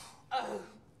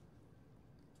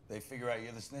 They figure out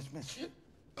you're the snitch, Mitch?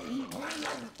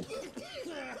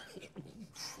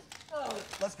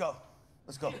 Let's go.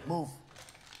 Let's go. Move.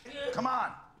 Come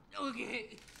on.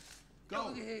 Okay. Go.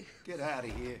 Okay. Get out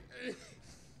of here.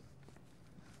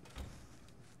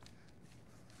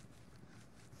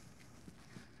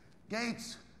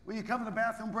 Gates, will you cover the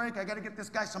bathroom break? I gotta get this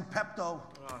guy some Pepto.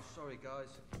 Oh, sorry, guys.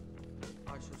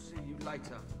 I shall see you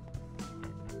later.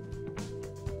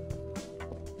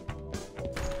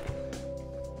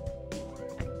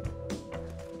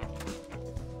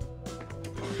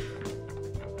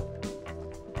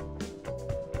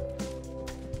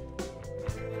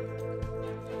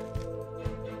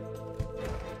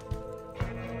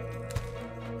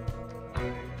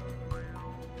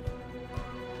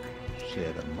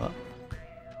 Set them up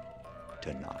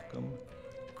to knock them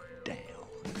down.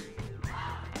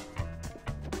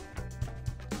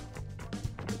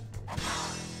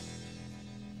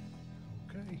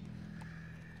 Okay.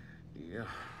 Yeah.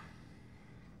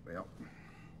 Well,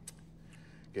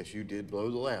 guess you did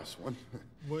blow the last one.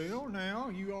 Well, now,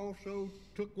 you also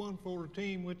took one for the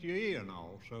team with your ear and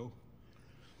all, so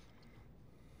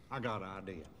I got an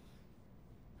idea.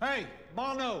 Hey,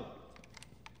 Bono!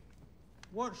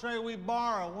 What say we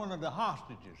borrow one of the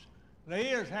hostages?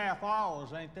 The ear's half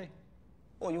ours, ain't they?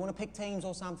 Oh, you want to pick teams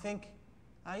or something?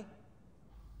 Eh?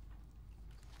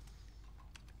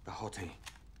 The hottie.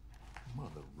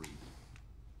 Mother Reed.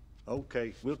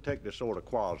 Okay, we'll take the sort of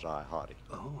quasi-hottie.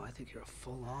 Oh, I think you're a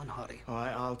full-on hottie. All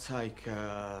right, I'll take,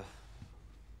 oh,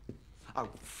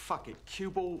 fuck it.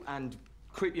 Cue ball and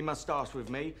creepy moustache with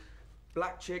me.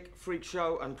 Black chick, freak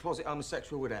show, and closet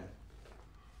homosexual with them.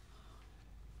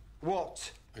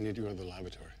 What? I need to go to the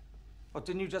laboratory. What,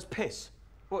 didn't you just piss?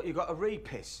 What, you got a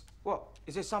re-piss? What,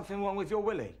 is there something wrong with your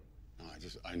willy? No, I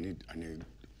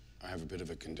have a bit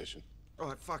of a condition. All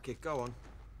right, fuck it, go on.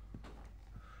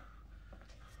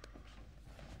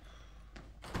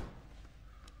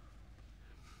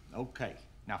 Okay,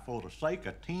 now for the sake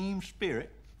of team spirit,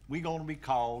 we're gonna be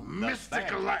called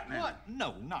Mystical Lightning. What?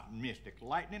 No, not Mystic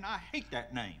Lightning. I hate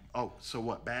that name. Oh, so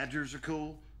what, badgers are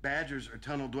cool? Badgers are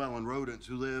tunnel-dwelling rodents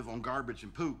who live on garbage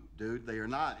and poop, dude. They are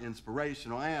not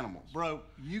inspirational animals. Bro,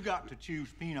 you got to choose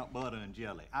peanut butter and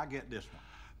jelly. I get this one.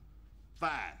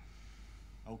 Fine.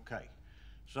 Okay,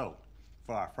 so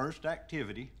for our first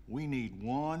activity, we need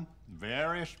one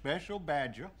very special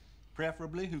badger,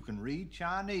 preferably who can read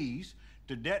Chinese,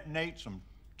 to detonate some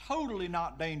totally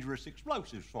not dangerous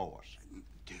explosives for us.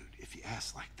 Dude, if you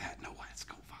ask like that, no one's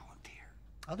gonna volunteer.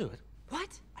 I'll do it.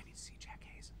 What? I need to see Jack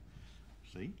Hayes.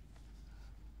 See?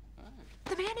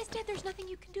 The man is dead. There's nothing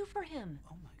you can do for him.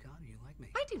 Oh my God, you like me?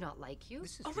 I do not like you.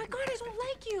 This is Oh my very God, I don't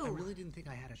like you. I really didn't think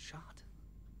I had a shot.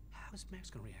 How is Max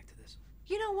gonna react to this?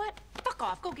 You know what? Fuck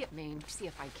off. Go get Maine. See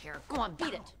if I care. Go on,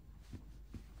 beat it.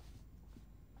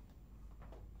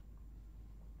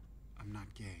 I'm not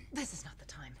gay. This is not the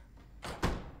time.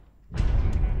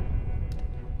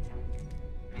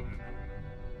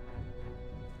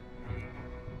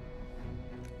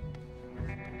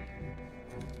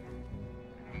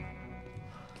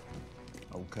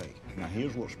 Okay, now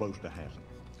here's what's supposed to happen.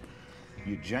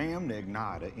 You jam the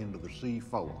igniter into the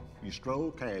C4. You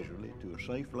stroll casually to a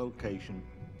safe location,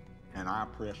 and I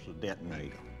press the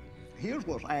detonator. Here's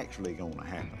what's actually gonna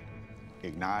happen.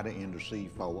 Igniter into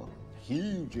C4,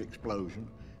 huge explosion,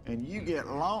 and you get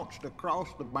launched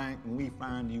across the bank and we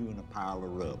find you in a pile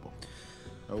of rubble.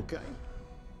 Okay?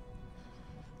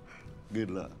 Good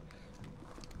luck.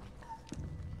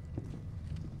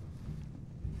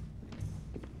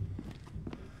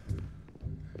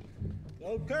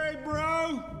 Okay,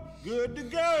 bro. Good to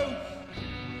go.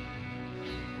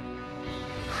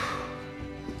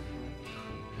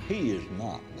 He is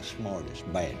not the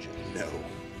smartest badger. No.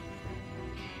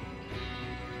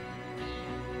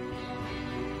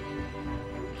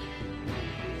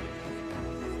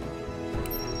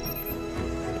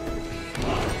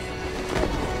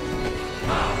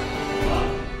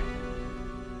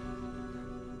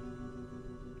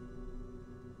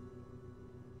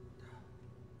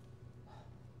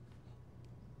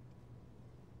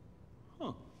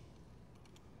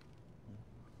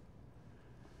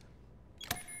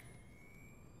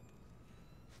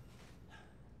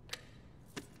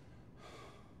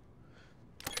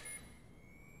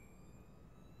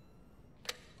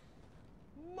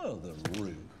 Mother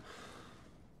Rue.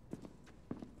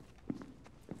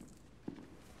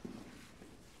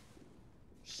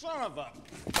 Son of a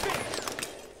bitch!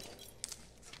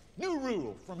 New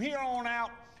rule. From here on out,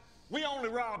 we only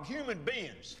rob human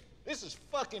beings. This is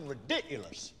fucking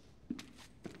ridiculous.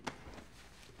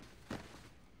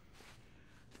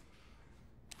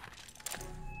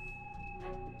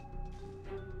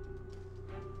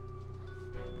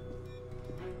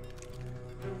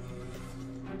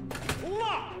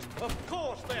 Locked! Of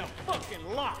course they're fucking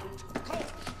locked.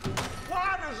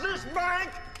 Why does this bank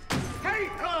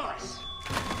hate us?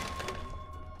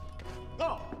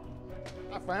 Oh,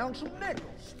 I found some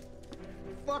nickels.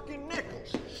 Fucking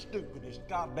nickels. Stupidest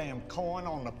goddamn coin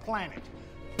on the planet.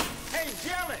 Hey,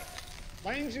 Jelly,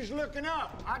 things is looking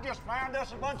up. I just found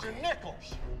us a bunch of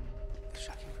nickels.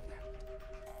 Shot him from there.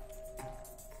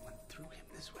 Went through him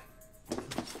this way.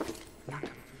 Not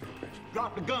coming through the bridge.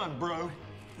 Drop the gun, bro.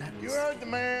 You heard the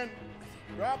man.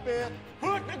 Drop it.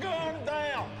 Put the gun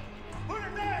down. Put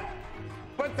it down.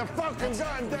 Put the fucking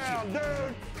gun down,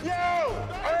 dude. Yo,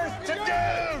 Earth to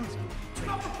dudes.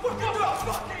 Drop the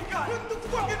fucking gun! Put the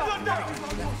fucking gun down!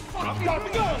 Drop the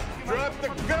gun! Drop the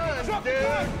gun, Drop the dude!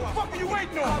 gun! What the fuck are you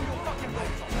waiting on?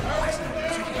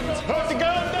 Put the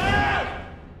gun down!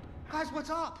 Guys, what's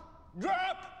up?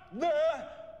 Drop the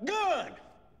gun!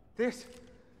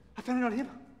 I found it on him.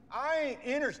 I ain't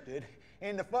interested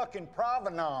in the fucking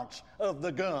provenance of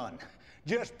the gun.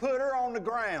 Just put her on the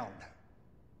ground.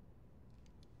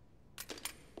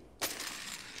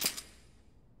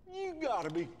 You gotta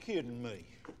be kidding me.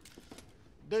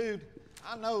 Dude,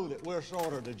 I know that we're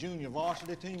sort of the junior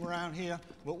varsity team around here,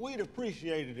 but we'd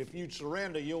appreciate it if you'd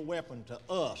surrender your weapon to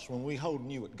us when we holding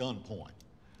you at gunpoint.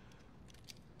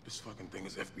 This fucking thing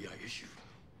is FBI issued.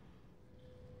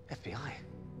 FBI?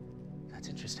 That's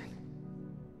interesting.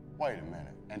 Wait a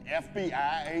minute. An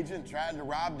FBI agent tried to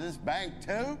rob this bank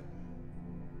too?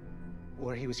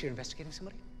 Or he was here investigating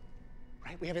somebody?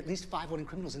 Right? We have at least 5 wanted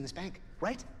criminals in this bank,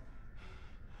 right?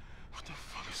 What the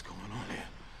fuck is going on here?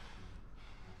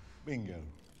 Bingo.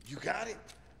 You got it?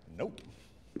 Nope.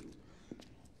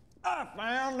 I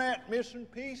found that missing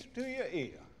piece to your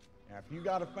ear. Now, if you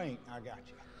got a faint, I got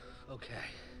you. Okay.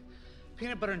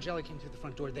 Peanut butter and jelly came through the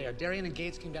front door there. Darian and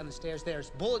Gates came down the stairs there.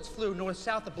 Bullets flew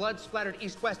north-south. The blood splattered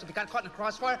east-west. If it got caught in a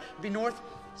crossfire, it'd be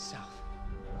north-south.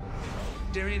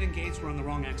 Darian and Gates were on the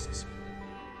wrong axis.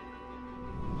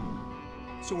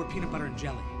 So were peanut butter and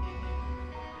jelly.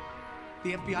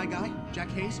 The FBI guy,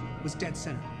 Jack Hayes, was dead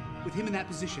center. With him in that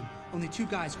position, only 2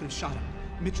 guys could have shot him.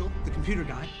 Mitchell, the computer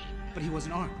guy, but he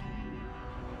wasn't armed.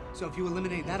 So if you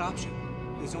eliminate that option,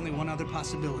 there's only one other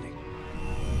possibility.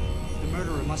 The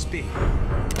murderer must be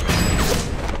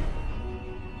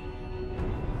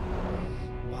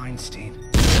Weinstein.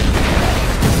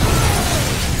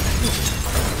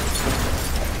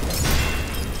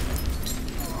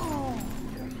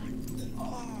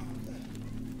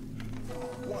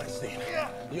 Weinstein.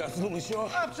 You absolutely sure?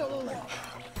 Absolutely.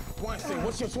 Weinstein,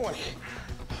 what's your 20?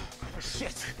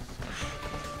 Shit.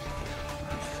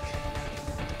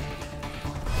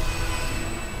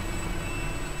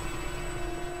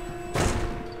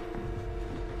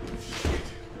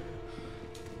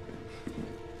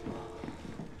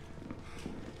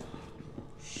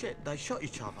 Shit, they shot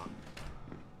each other.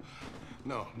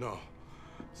 No.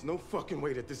 There's no fucking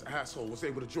way that this asshole was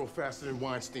able to draw faster than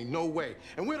Weinstein. No way.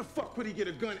 And where the fuck would he get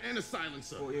a gun and a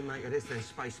silencer? What do you make of this then,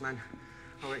 spaceman?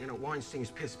 I reckon that Weinstein's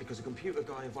pissed because a computer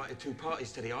guy invited 2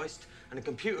 parties to the heist, and the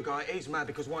computer guy, he's mad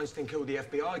because Weinstein killed the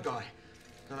FBI guy.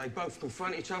 So they both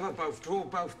confront each other, both draw,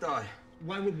 both die.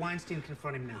 Why would Weinstein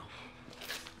confront him now?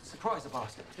 Surprise the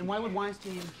bastard. And why would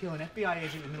Weinstein kill an FBI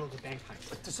agent in the middle of a bank heist?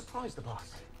 But to surprise the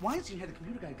bastard. Weinstein had the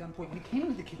computer guy at gunpoint when he came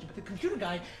into the kitchen, but the computer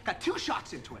guy got 2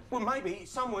 shots into it. Well, maybe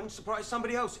someone surprised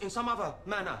somebody else in some other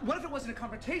manner. What if it wasn't a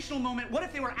confrontational moment? What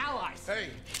if they were allies? Hey,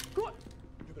 good.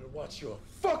 You better watch your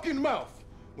fucking mouth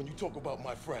when you talk about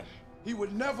my friend. He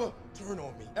would never turn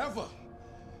on me, ever.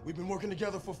 We've been working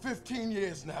together for 15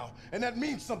 years now, and that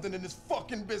means something in this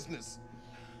fucking business.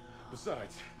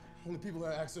 Besides, only people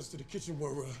that had access to the kitchen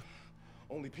were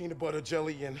only peanut butter,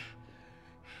 jelly, and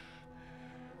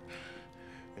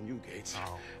you, Gates,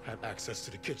 had access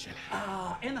to the kitchen.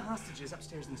 And the hostages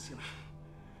upstairs in the ceiling.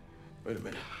 Wait a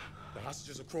minute. The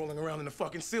hostages are crawling around in the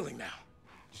fucking ceiling now.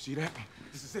 You see that?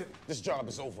 This is it. This job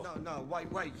is over. No,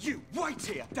 wait, you, wait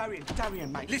here.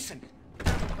 Darian, mate, listen.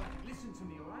 Listen to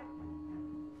me, all right?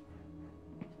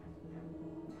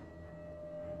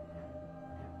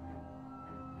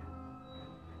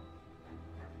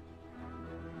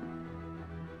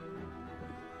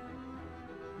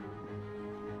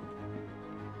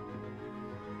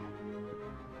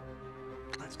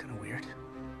 That's kind of weird.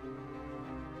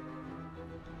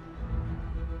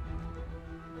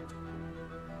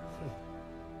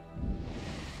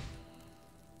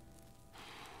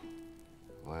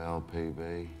 Well,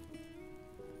 PB,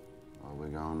 what we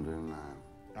gonna do now?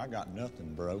 I got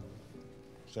nothing, bro.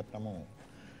 Except I'm gonna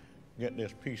get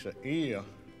this piece of ear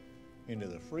into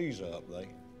the freezer up there.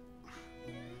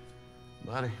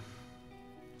 Buddy,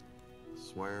 I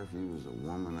swear if you was a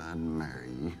woman, I'd marry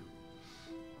you.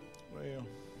 Well,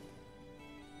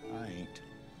 I ain't.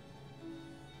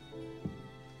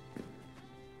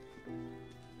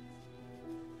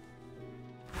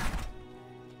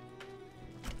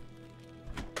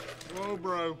 Whoa,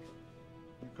 bro.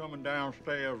 You coming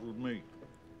downstairs with me?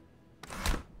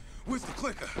 Where's the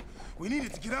clicker? We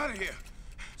needed to get out of here.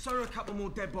 So there are a couple more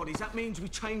dead bodies. That means we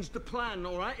changed the plan,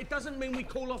 all right? It doesn't mean we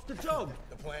call off the job.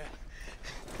 The plan?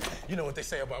 You know what they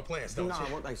say about plans, don't you? No,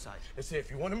 what they say? They say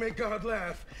if you want to make God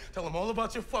laugh, tell him all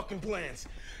about your fucking plans.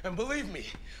 And believe me,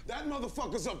 that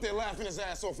motherfucker's up there laughing his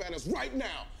ass off at us right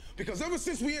now. Because ever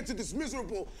since we entered this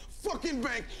miserable fucking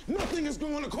bank, nothing is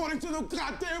going according to the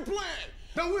goddamn plan.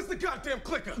 Now, where's the goddamn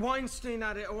clicker? Weinstein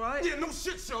had it, all right? Yeah, no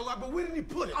shit, Sherlock, but where did he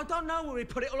put it? I don't know where he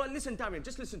put it. All right, listen, Darian,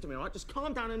 just listen to me, all right? Just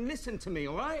calm down and listen to me,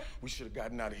 all right? We should have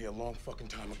gotten out of here a long fucking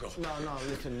time ago. No,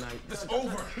 listen, mate. It's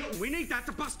over. Look, we need that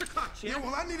to bust the clutch, yeah? Yeah,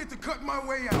 well, I needed to cut my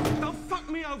way out. Don't fuck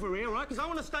me over here, all right? Because I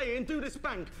want to stay here and do this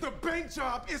bank. The bank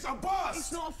job is a bust.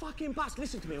 It's not a fucking bust.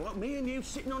 Listen to me, all right? Me and you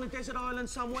sitting on a desert island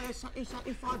somewhere, something,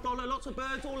 $5, lots of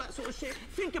birds, all that sort of shit.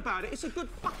 Think about it. It's a good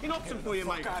fucking option for you,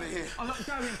 mate. Fuck out of here. Oh, look,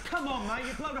 Darian, come on, mate.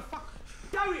 You blow the fuck...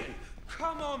 Darian!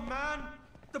 Come on, man.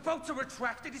 The boats are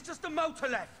retracted. It's just a motor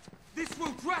left. This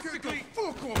will drastically... Get the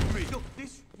fuck off me! Look,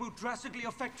 this will drastically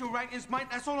affect your ratings, mate.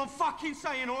 That's all I'm fucking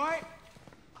saying, all right?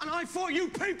 And I thought you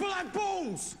people had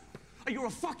balls! And you're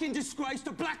a fucking disgrace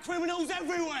to black criminals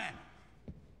everywhere!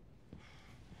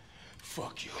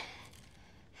 Fuck you.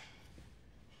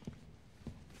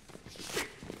 Shit!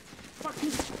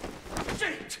 Fucking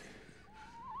shit!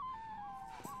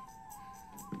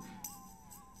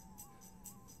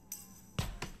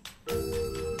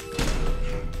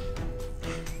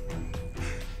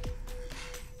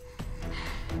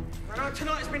 I know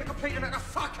tonight has been a complete and utter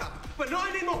fuck-up, but not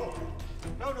anymore.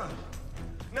 No.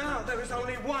 Now there is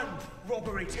only one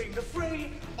robbery team, the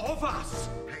 3 of us.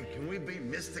 Hey, can we be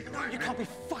Mystic No, Lightning? you can't be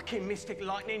fucking Mystic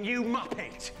Lightning, you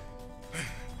muppet.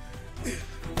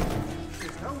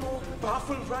 There's no more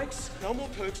bathroom breaks, no more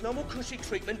perks, no more cushy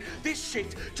treatment. This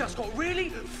shit just got really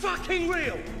fucking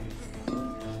real.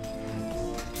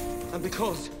 And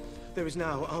because there is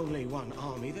now only one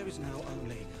army, there is now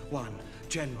only one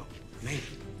general. Me.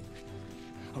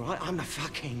 All right? I'm the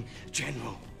fucking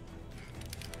general.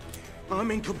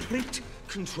 I'm in complete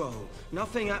control.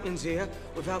 Nothing happens here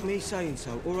without me saying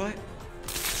so, all right?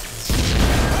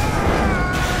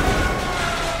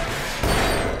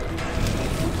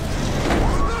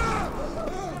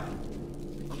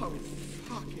 Oh,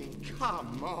 fucking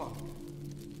come on.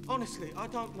 Honestly, I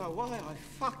don't know why I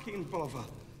fucking bother.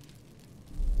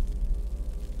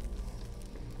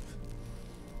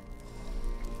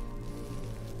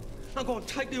 Now go on,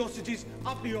 take the hostages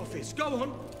up the office. Go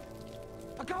on.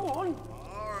 Go on.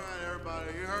 All right,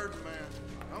 everybody, you heard the man.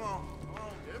 Come on,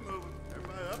 get moving.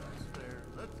 Everybody up the stairs.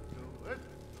 Let's go.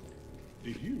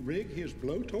 Did you rig his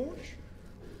blowtorch?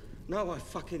 No, I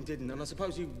fucking didn't, and I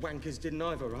suppose you wankers didn't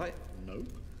either, right? Nope.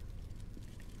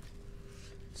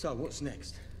 So, what's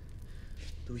next?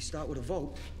 Do we start with a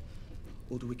vote,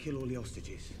 or do we kill all the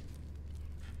hostages?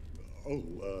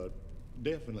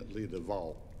 Definitely the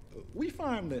vault. We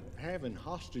find that having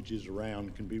hostages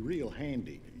around can be real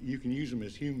handy. You can use them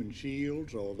as human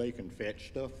shields, or they can fetch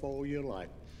stuff for you, like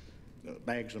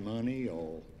bags of money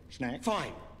or snacks.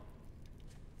 Fine.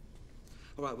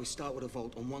 All right, we start with a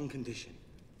vote on one condition.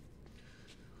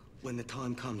 When the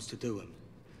time comes to do them,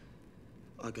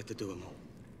 I get to do them all.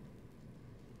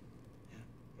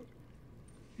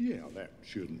 Yeah, that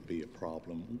shouldn't be a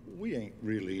problem. We ain't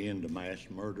really into mass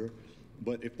murder,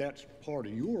 but if that's part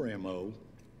of your MO,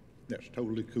 that's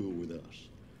totally cool with us.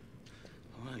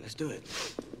 All right, let's do it.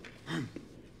 Yeah?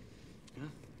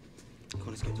 Come on,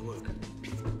 let's get to work.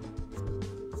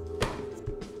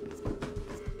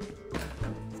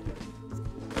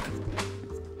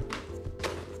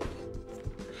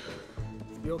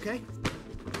 You okay?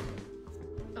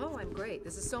 Oh, I'm great.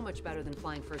 This is so much better than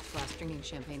flying first class, drinking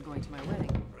champagne, going to my wedding.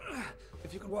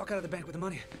 If you could walk out of the bank with the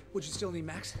money, would you still need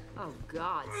Max? Oh,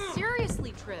 God.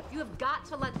 Seriously, Trip, you have got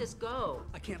to let this go.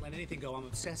 I can't let anything go. I'm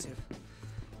obsessive.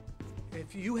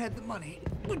 If you had the money,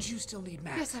 would you still need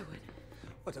Max? Yes, I would.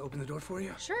 What, to open the door for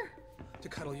you? Sure. To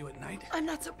cuddle you at night? I'm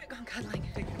not so big on cuddling.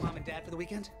 Take your mom and dad for the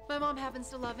weekend? My mom happens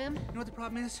to love him. You know what the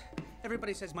problem is?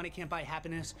 Everybody says money can't buy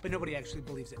happiness, but nobody actually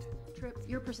believes it. Trip,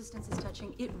 your persistence is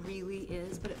touching. It really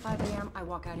is. But at 5 a.m., I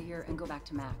walk out of here and go back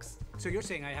to Max. So you're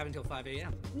saying I have until 5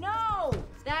 a.m.? No!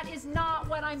 That is not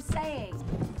what I'm saying.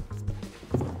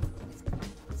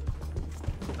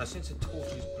 Now, since the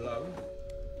torch is blown,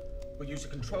 we'll use a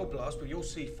controlled blast with your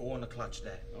C4 on the clutch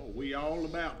there. Oh, we all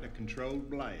about the controlled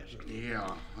blast.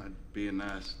 Yeah, that'd be a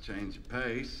nice change of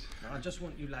pace. Now, I just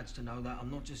want you lads to know that I'm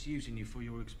not just using you for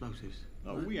your explosives.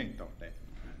 Oh, we ain't thought that.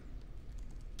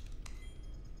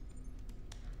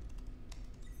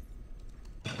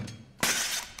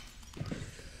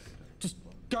 Just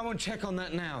go and check on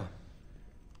that now.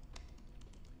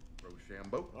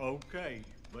 Rochambeau. Okay,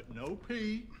 but no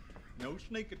pee, no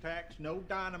sneak attacks, no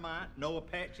dynamite, no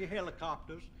Apache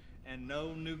helicopters, and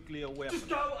no nuclear weapons. Just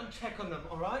go and check on them,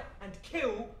 all right? And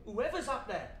kill whoever's up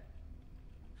there.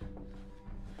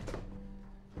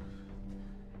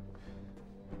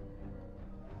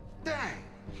 Dang,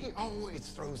 he always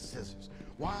throws scissors.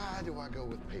 Why do I go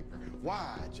with paper?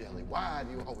 Why, Jelly? Why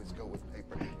do you always go with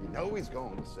paper? You know he's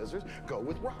going with scissors. Go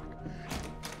with rock.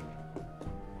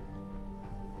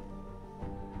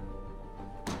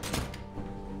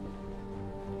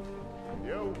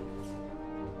 Yo.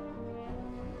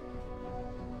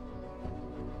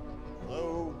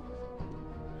 Hello.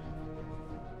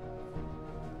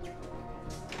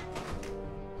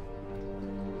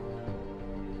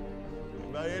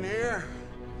 Anybody in here?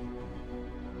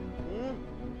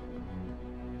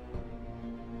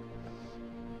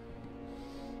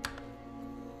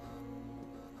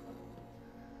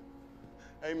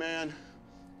 Hey, man.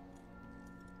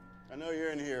 I know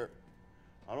you're in here.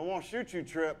 I don't want to shoot you,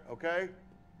 Trip, okay?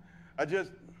 I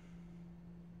just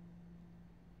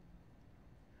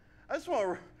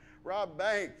want to rob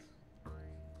banks.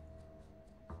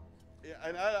 Yeah,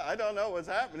 and I don't know what's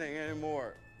happening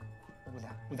anymore.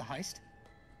 With a heist?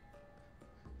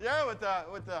 Yeah, with the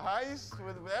heist,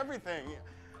 with everything.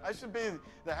 I should be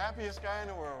the happiest guy in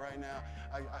the world right now.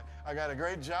 I got a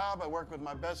great job. I work with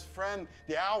my best friend.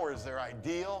 The hours, they're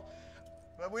ideal.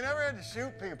 But we never had to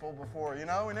shoot people before, you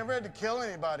know? We never had to kill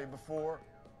anybody before.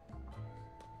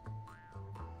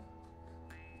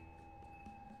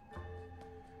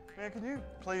 Man, can you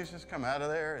please just come out of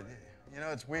there? You know,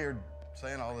 it's weird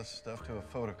saying all this stuff to a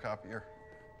photocopier.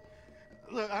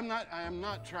 Look, I am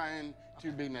not trying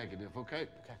to be negative, okay?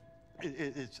 Okay.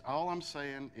 It's all I'm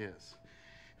saying is,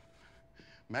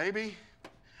 maybe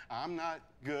I'm not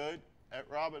good at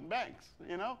robbing banks,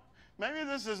 you know? Maybe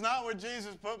this is not what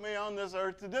Jesus put me on this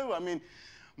earth to do. I mean,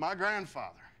 my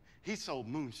grandfather, he sold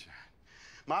moonshine.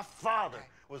 My father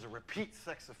was a repeat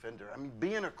sex offender. I mean,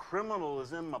 being a criminal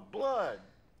is in my blood.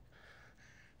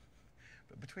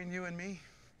 But between you and me,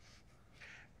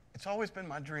 it's always been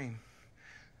my dream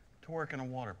to work in a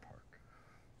water park.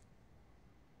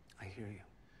 I hear you.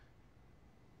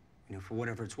 You know, for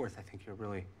whatever it's worth, I think you're a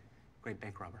really great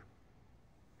bank robber.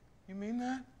 You mean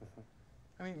that?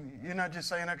 I mean, you're not just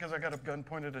saying that because I got a gun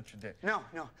pointed at your dick. No.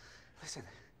 Listen,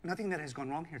 nothing that has gone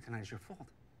wrong here tonight is your fault.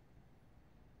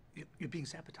 You're being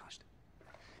sabotaged.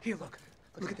 Here, look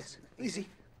at this. Easy.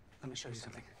 Let me show you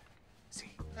something.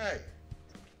 See?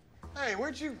 Hey,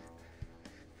 where'd you...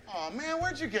 Oh, man,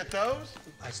 where'd you get those?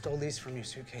 I stole these from your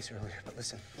suitcase earlier, but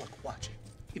listen, look, watch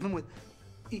it. Even with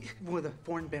a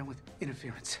foreign bandwidth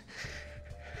interference,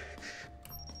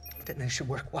 detonation should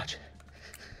work. Watch.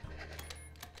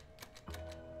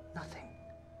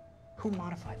 Who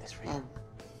modified this for you?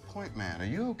 Point man, are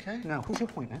you okay? No, who's your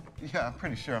point man? Yeah, I'm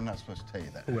pretty sure I'm not supposed to tell you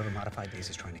that. Whoever modified these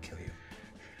is trying to kill you.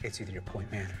 It's either your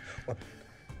point man or...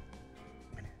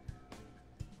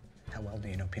 How well do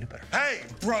you know peanut butter? Hey,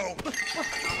 bro!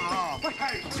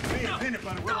 Hey, me and Peanut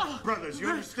Butter, we're brothers, you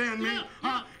understand me?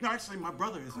 Huh? No, actually, my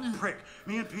brother is a prick.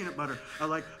 Me and Peanut Butter are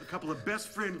like a couple of best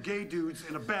friend gay dudes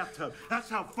in a bathtub. That's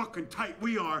how fucking tight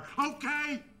we are,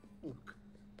 okay? Look,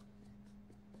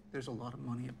 there's a lot of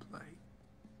money at play.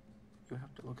 You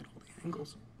have to look at all the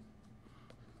angles.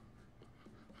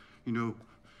 You know,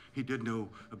 he did know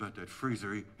about that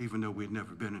freezer, even though we'd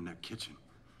never been in that kitchen.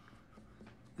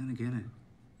 Then again,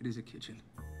 it is a kitchen.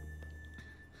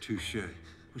 Touche.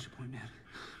 Who's your point man?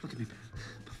 Look at me, man.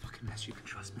 The fucking mess, you can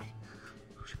trust me.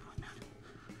 Who's your point man?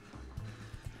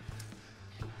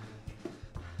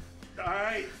 All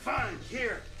right, fine.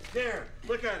 Here,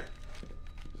 look at it.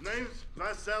 His name's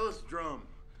Visalis Drum.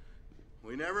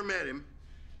 We never met him,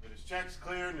 but his check's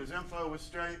clear and his info was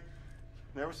straight.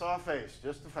 Never saw a face,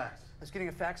 just the facts. Is getting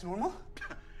a fax normal?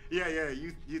 Yeah,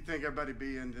 you think everybody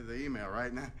be into the email,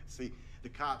 right? Now, see, the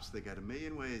cops, they got a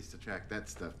million ways to track that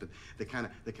stuff, but they kind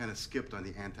of skipped on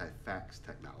the anti-fax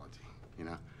technology, you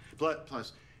know?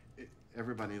 Plus,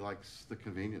 everybody likes the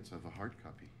convenience of a hard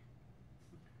copy.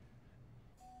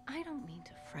 I don't mean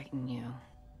to frighten you,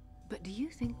 but do you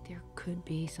think there could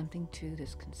be something to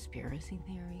this conspiracy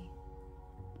theory?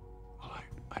 Well,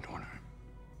 I don't want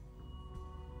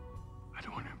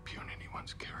to impugn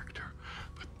anyone's character,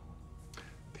 but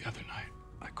the other night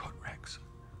I caught Rex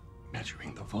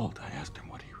measuring the vault. I asked him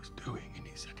what he was doing, and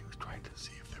he said he was trying to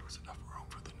see if there was enough room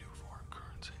for the new foreign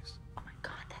currencies. Oh my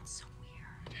God, that's so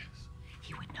weird. It is.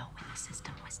 He would know when the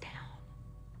system was down.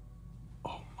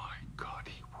 Oh my God,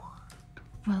 he would.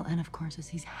 Well, and of course, as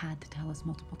he's had to tell us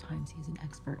multiple times, he's an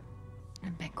expert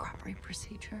in bank robbery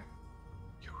procedure.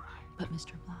 You're right. But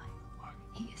Mr. Bly,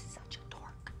 he is such a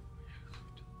dork.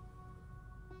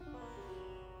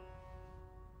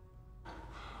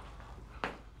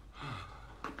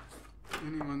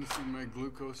 Anyone seen my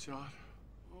glucose shot?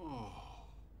 Oh.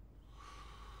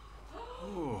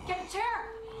 Get a chair!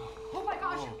 Oh my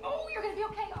gosh! Oh, you're gonna be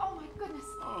okay! Oh my goodness!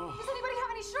 Does anybody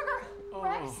have any sugar?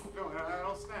 Rex? No,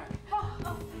 I'll stand.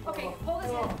 Oh, okay, hold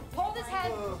his head. Hold his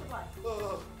head. Mr. Bly.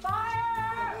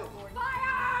 Fire!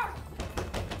 Fire!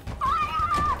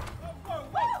 Fire!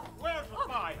 Where's the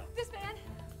fire? This man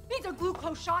needs a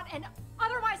glucose shot, and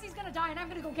otherwise he's gonna die, and I'm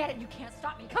gonna go get it. You can't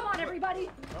stop me. Come on, everybody.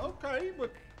 Okay,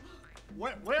 but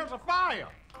where's the fire?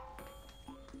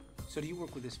 So do you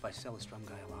work with this Visalis Drum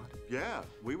guy a lot? Yeah,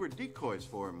 we were decoys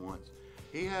for him once.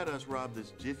 He had us rob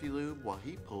this Jiffy Lube while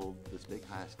he pulled this big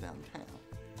heist downtown.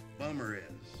 Bummer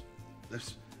is,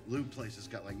 this lube place has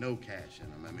got like no cash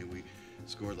in them. I mean, we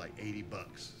scored like 80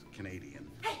 bucks Canadian.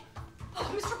 Hey! Oh,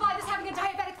 Mr. Blythe is having a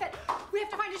diabetic fit. We have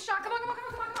to find his shot. Come on.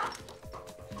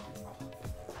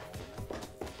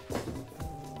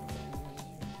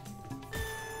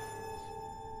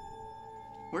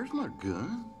 Where's my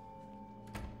gun?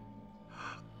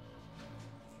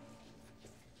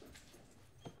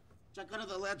 Check under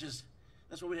the ledges.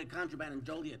 That's where we had contraband and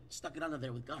Joliet stuck it under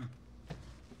there with gum.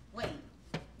 Wait,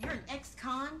 you're an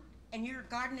ex-con and you're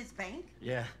guarding his bank?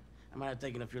 Yeah, I might have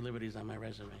taken a few liberties on my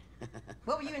resume.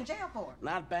 What were you in jail for?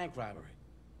 Not bank robbery.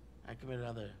 I committed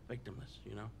other victim lists,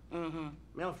 you know? Mm-hmm.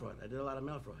 Mail fraud. I did a lot of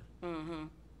mail fraud. Mm-hmm.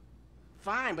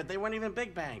 Fine, but they weren't even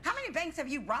big banks. How many banks have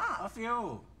you robbed? A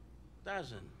few.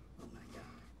 Dozen. Oh, my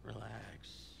God.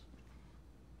 Relax.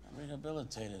 I'm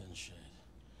rehabilitated and shit.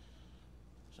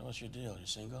 So what's your deal? You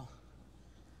single?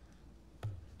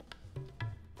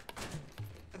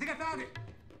 I think I found it.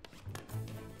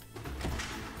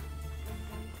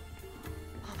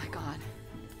 Oh my God.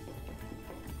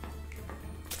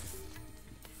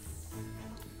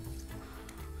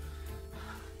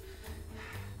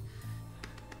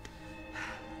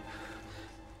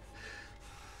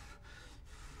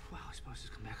 Wow, I suppose he's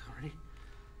come back already.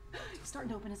 He's starting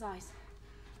to open his eyes.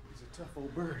 He's a tough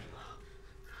old bird.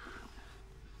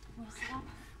 You want to sit up?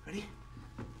 Ready?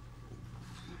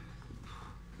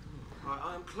 Right,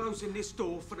 I'm closing this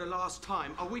door for the last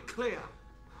time. Are we clear?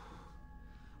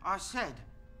 I said,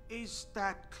 is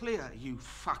that clear, you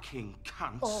fucking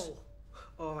cunts?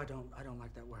 Oh, I don't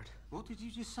like that word. What did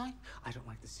you just say? I don't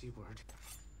like the C word.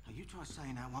 Now, you try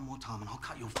saying that one more time and I'll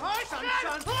cut your... I said I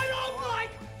don't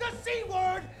like the C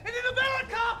word, and in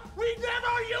America, we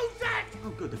never use that! Oh,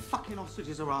 good, the fucking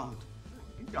hostages are armed.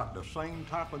 You got the same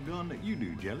type of gun that you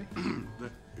do, Jelly.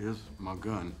 That is my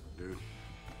gun, dude.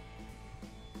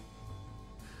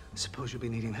 Suppose you'll be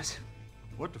needing this.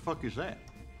 What the fuck is that?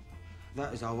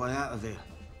 That is our way out of here.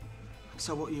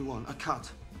 So what do you want? A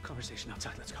cut? Conversation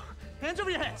outside, let's go. Hands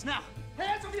over your heads, now.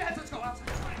 Hands over your heads, let's go outside.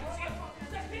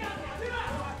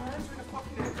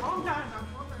 Calm down now,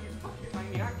 calm down, you fucking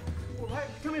maniac. All right,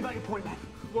 tell me about your point, man.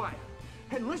 Why?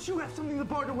 Unless you have something to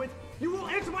barter with, you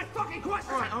won't answer my fucking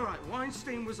question! All right.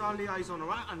 Weinstein was our liaison, all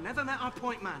right? I never met our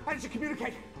point man. How did you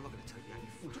communicate? I'm not gonna tell you,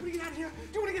 you fool. Do you want to get out of here?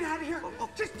 Do you want to get out of here?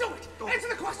 Just do it! Answer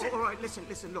the question! All right, listen,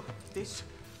 look. This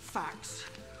fax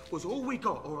was all we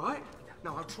got, all right?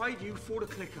 Now, I'll trade you for the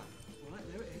clicker. All right,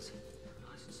 there it is.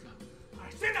 Nice and slow. All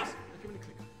right, stand up! Give me the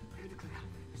clicker. Give me the clicker.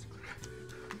 Here's the clicker.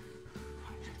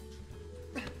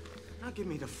 Right. Now give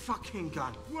me the fucking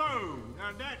gun. Whoa!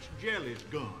 Now that's Jelly's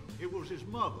gun. It was his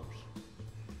mother's.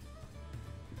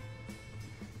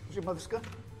 Was your mother's gun?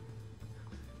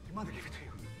 Your mother gave it to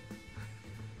you.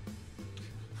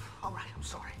 All right, I'm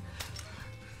sorry.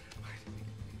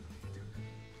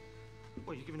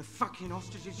 What, you're giving the fucking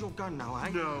hostages your gun now, eh?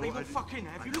 No, Leave them fucking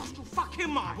there. Have you lost your fucking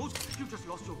marbles? You've just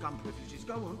lost your gun privileges.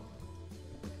 Go on.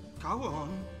 Go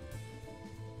on.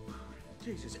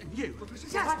 Jesus, and you?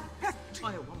 Yes!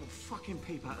 I have one more fucking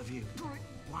peep out of you. All right.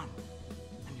 One.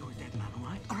 And you're a dead man, all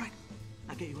right? All right.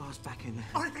 Now get your ass back in there.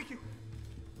 All right, thank you.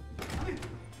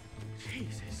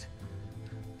 Jesus.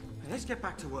 Now let's get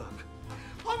back to work.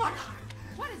 Oh my God!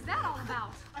 What is that all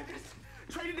about? I just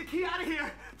traded the key out of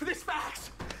here for this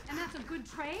fax. And that's a good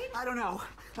trade? I don't know.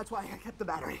 That's why I kept the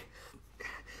battery.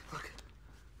 Look.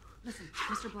 Listen,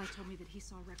 Mr. Blythe told me that he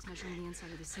saw Rex measuring the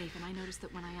inside of the safe, and I noticed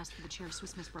that when I asked for the chair,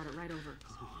 Swiss Miss brought it right over.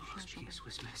 Oh, must be a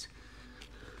Swiss Miss.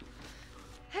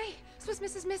 Hey, Swiss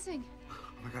Miss is missing.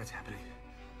 Oh my God, it's happening.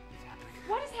 It's happening.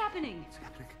 What is happening? It's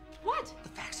happening. What? The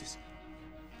faxes.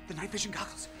 The night vision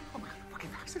goggles. Oh my God,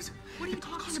 fucking faxes. What are you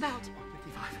talking about?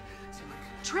 55.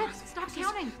 Trip, stop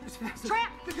counting. Trip,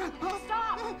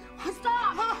 stop.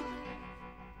 Stop.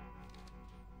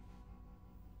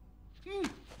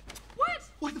 What?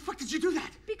 Why the fuck did you do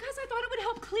that? Because I thought it would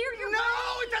help clear your No,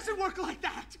 mind. it doesn't work like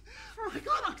that. For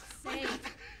fuck's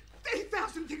sake.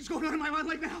 8,000 things going on in my mind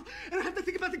right now, and I have to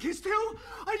think about the kids too?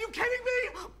 Are you kidding me?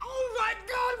 Oh my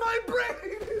God, my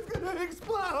brain is gonna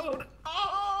explode.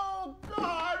 Oh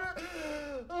God.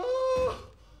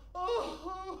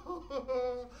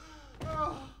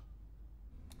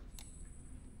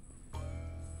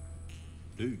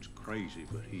 Dude's crazy,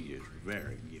 but he is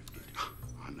very gifted.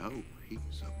 I know.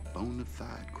 He's a bona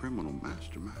fide criminal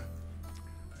mastermind.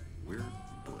 We're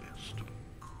blessed.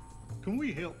 Can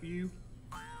we help you?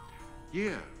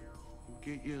 Yeah. We'll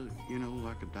get you,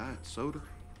 like a diet soda.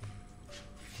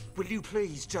 Will you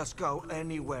please just go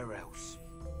anywhere else?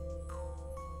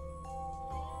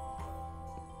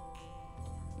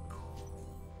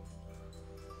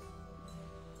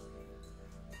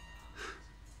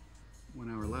 One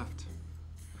hour left.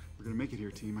 We're gonna make it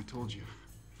here, team. I told you.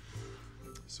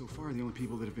 So far, the only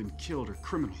people that have been killed are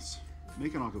criminals. They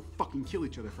can all go fucking kill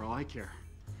each other for all I care.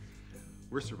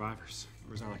 We're survivors,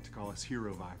 or as I like to call us,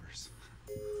 hero-vivers.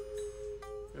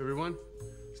 Everyone,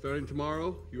 starting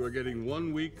tomorrow, you are getting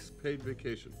 1 week's paid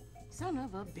vacation. Son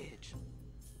of a bitch.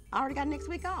 I already got next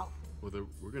week off. Well, then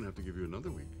we're gonna have to give you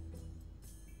another week.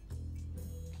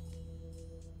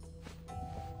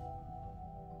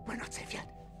 We're not safe yet.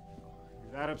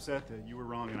 You're that upset that you were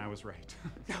wrong and I was right.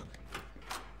 No.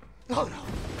 Oh, no.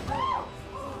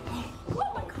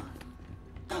 Oh my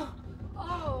God.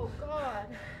 Oh God.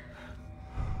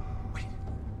 Wait,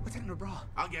 what's that in her bra?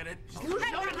 I'll get it. No.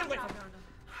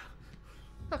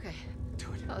 Okay.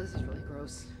 Do it. Oh, this is really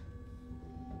gross.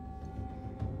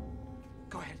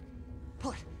 Go ahead.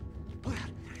 Pull it. Pull it out.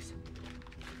 There it is.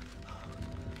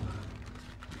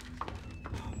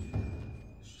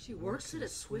 She works at a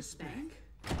Swiss bank?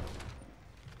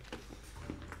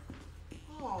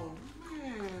 Oh,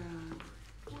 man.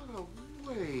 What a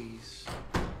waste.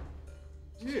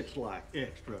 It's like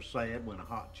extra sad when a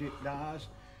hot chick dies.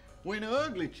 When an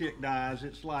ugly chick dies,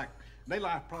 it's like their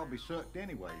life probably sucked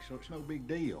anyway, so it's no big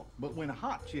deal. But when a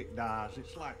hot chick dies,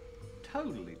 it's like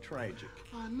totally tragic.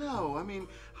 I know. I mean,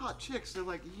 hot chicks, they're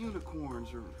like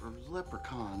unicorns or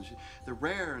leprechauns. They're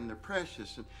rare and they're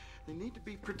precious, and they need to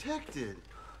be protected.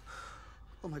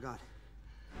 Oh my God.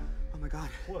 Oh my God.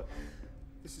 What?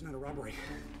 This is not a robbery.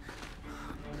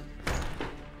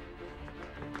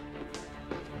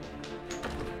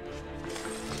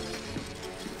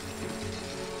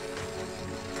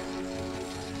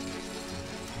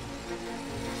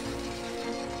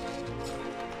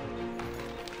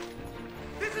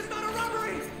 This is not a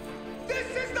robbery! This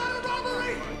is not a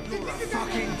robbery! You're a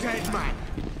fucking dead man!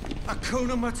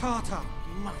 Hakuna Matata,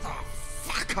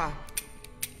 motherfucker!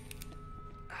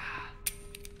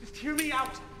 Just hear me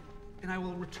out, and I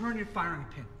will return your firing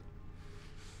pin.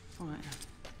 Fine.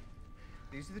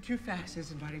 These are the two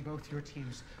faxes inviting both your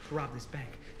teams to rob this bank.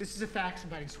 This is a fax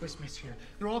inviting Swiss Miss here.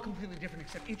 They're all completely different,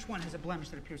 except each one has a blemish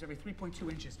that appears every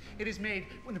 3.2 inches. It is made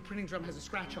when the printing drum has a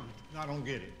scratch on it. I don't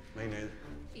get it. Me neither.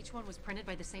 Each one was printed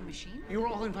by the same machine? You were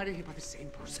all invited here by the same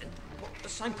person. What, the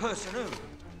same person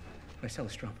who?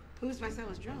 Vicelis Drum. Who's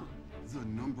Vicelis Drum? The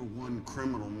 #1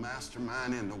 criminal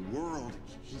mastermind in the world.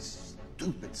 He's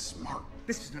stupid smart.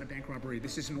 This is not a bank robbery.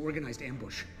 This is an organized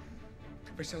ambush.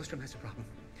 Vicelis Drum has a problem.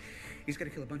 He's got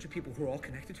to kill a bunch of people who are all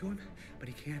connected to him, but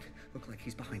he can't look like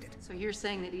he's behind it. So you're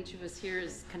saying that each of us here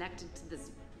is connected to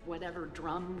this whatever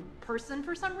drum person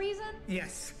for some reason?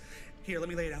 Yes. Here, let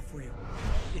me lay it out for you.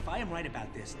 If I am right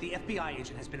about this, the FBI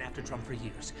agent has been after Drum for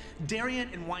years. Darien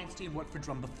and Weinstein worked for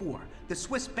Drum before. The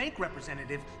Swiss bank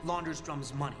representative launders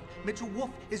Drum's money. Mitchell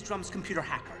Wolf is Drum's computer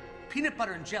hacker. Peanut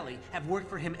Butter and Jelly have worked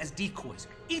for him as decoys.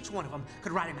 Each one of them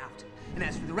could rat him out. And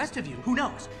as for the rest of you, who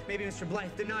knows? Maybe Mr.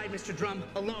 Blythe denied Mr. Drum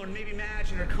alone. Maybe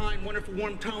Madge, in her kind, wonderful,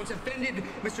 warm tones, offended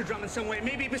Mr. Drum in some way.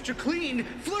 Maybe Mr. Clean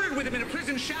flirted with him in a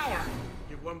prison shower.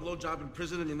 Give one blowjob in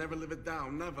prison and you never live it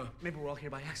down, never. Maybe we're all here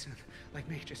by accident, like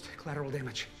me, just collateral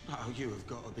damage. Oh, you have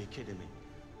got to be kidding me.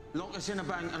 Lock us in a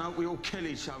bank and hope we all kill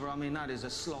each other. I mean, that is a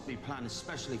sloppy plan,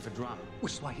 especially for Drum.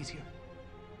 Which is why he's here.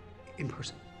 In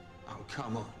person. Oh,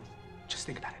 come on. Just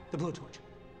think about it. The blowtorch.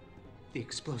 The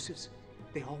explosives.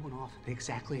 They all went off at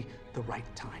exactly the right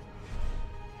time.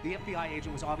 The FBI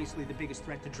agent was obviously the biggest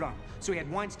threat to Drum, so he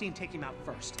had Weinstein take him out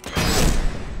first.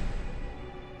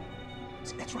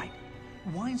 That's right.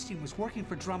 Weinstein was working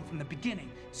for Drum from the beginning.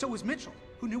 So was Mitchell,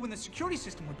 who knew when the security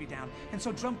system would be down, and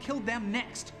so Drum killed them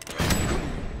next.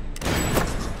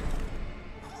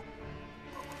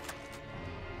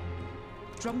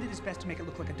 Drum did his best to make it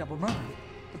look like a double murder,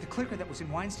 but the clicker that was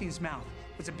in Weinstein's mouth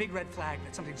was a big red flag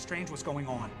that something strange was going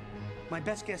on. My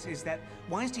best guess is that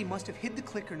Weinstein must have hid the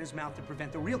clicker in his mouth to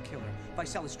prevent the real killer,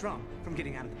 Vicelis Drum, from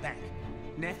getting out of the bank.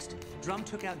 Next, Drum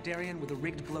took out Darien with a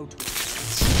rigged blowtorch.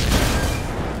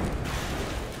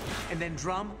 And then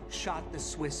Drum shot the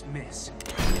Swiss Miss.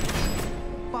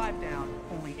 5 down,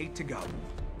 only 8 to go.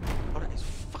 Oh, that is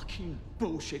fucking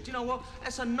bullshit. You know what?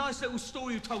 That's a nice little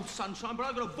story you told, Sunshine, but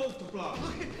I've got a vault to blow.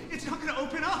 Look, it's not gonna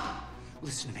open up!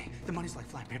 Listen to me. The money's like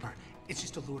flat paper. It's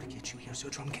just a lure to get you here so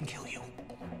Drum can kill you.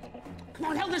 Come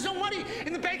on, hell, there's no money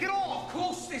in the bank at all! Of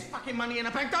course there's fucking money in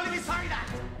the bank. Don't even say that!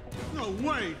 No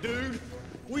way, dude.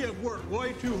 We have worked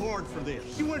way too hard for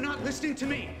this. You are not listening to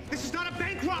me. This is not a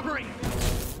bank robbery!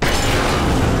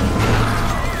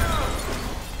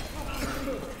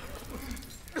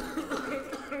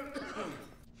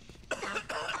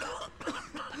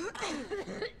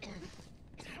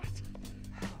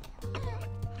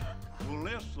 Well,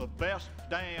 this is the best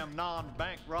damn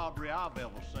non-bank robbery I've ever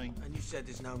seen. And you said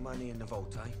there's no money in the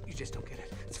vault, eh? You just don't get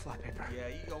it. It's flat paper. Yeah,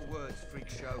 eat your words, freak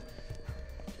show.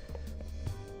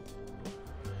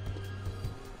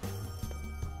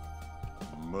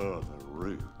 Mother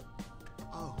Ruth.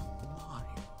 Oh, my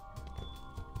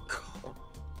God.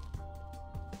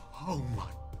 Oh,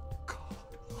 my God.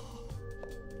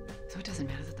 So it doesn't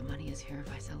matter that the money is here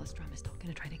if Vicelis Drum is still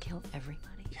gonna try to kill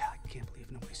everybody? Yeah, I can't believe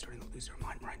nobody's starting to lose their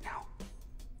mind right now.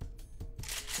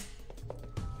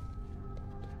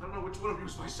 I don't know which one of you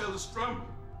is Vicelis Drum.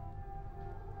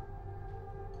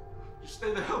 Just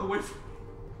stay the hell away from me.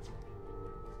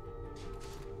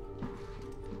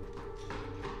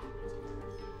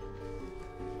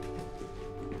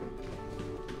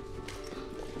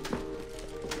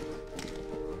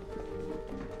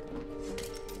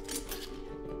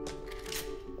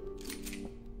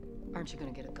 Aren't you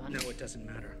gonna get a gun? No, it doesn't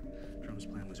matter. Drum's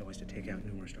plan was always to take out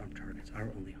numerous armed targets.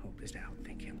 Our only hope is to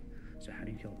outthink him. So how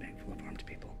do you kill a bank full of armed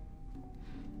people?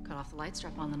 Cut off the light,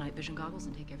 strap on the night vision goggles,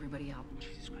 and take everybody out.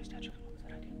 Jesus Christ, how'd you come up with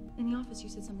that idea? In the office, you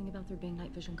said something about there being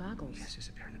night vision goggles. Yes,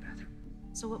 disappear in the bathroom.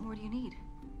 So what more do you need?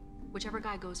 Whichever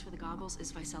guy goes for the goggles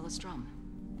is Vicelis Drum.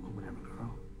 Or whatever,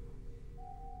 girl.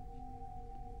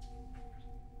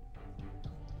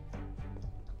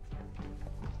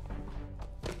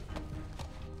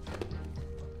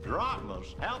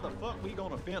 Drachmas? How the fuck we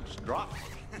gonna fence drachmas?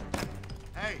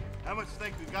 Hey, how much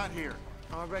think we got here?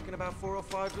 I reckon about 4 or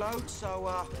 5 loads,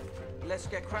 so, let's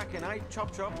get cracking, eh?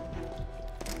 Chop, chop.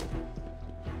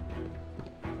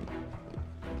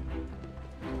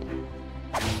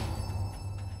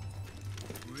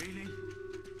 Really?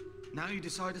 Now you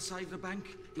decide to save the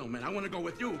bank? No, man, I want to go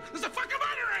with you. There's a fucking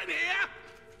murderer in here!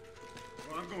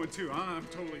 Well, I'm going too. I'm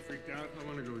totally freaked out. I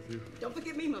want to go with you. Don't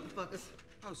forget me, motherfuckers.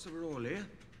 Oh, so we're all here?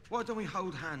 Why don't we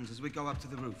hold hands as we go up to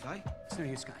the roof, eh? It's no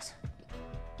use, guys.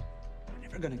 We're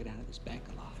never gonna get out of this bank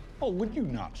alive. Oh, would you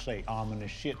not say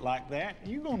ominous shit like that?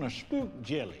 You gonna spook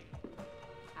Jelly.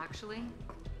 Actually,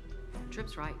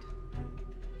 Trip's right.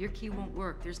 Your key won't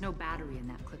work. There's no battery in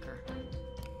that clicker.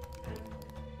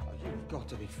 Oh, you've got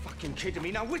to be fucking kidding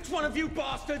me. Now, which one of you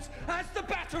bastards has the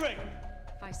battery?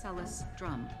 Vicelis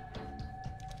Drum.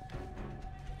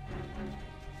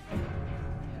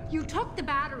 You took the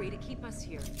battery to keep us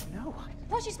here. No.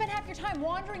 Plus, you spent half your time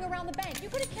wandering around the bank. You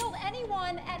could have killed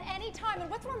anyone at any time. And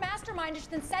what's more mastermindish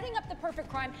than setting up the perfect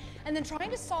crime and then trying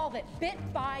to solve it bit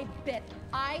by bit?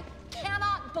 I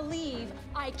cannot believe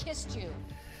I kissed you.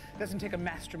 Doesn't take a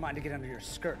mastermind to get under your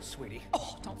skirt, sweetie.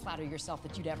 Oh, don't flatter yourself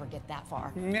that you'd ever get that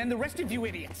far. And the rest of you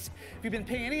idiots, if you've been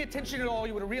paying any attention at all,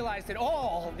 you would have realized that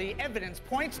all the evidence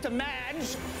points to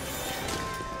Madge.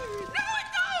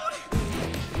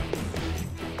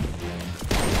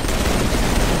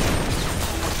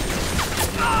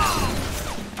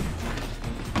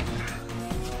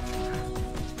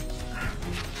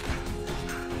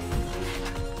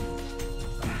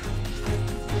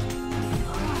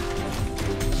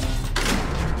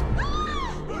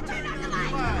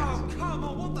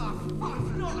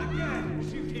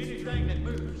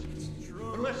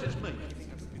 Unless it's me.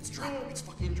 It's Drum. It's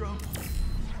fucking Drum.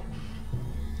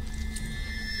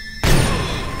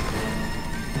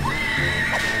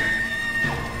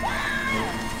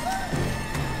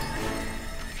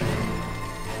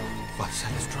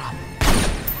 Vicelis Drum.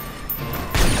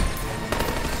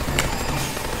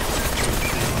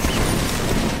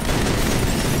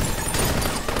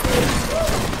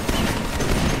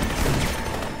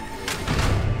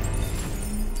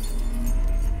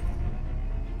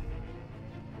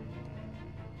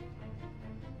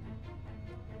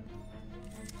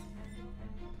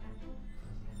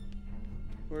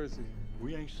 Where is he?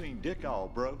 We ain't seen Dick all,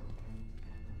 bro.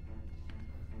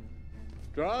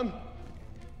 Drum?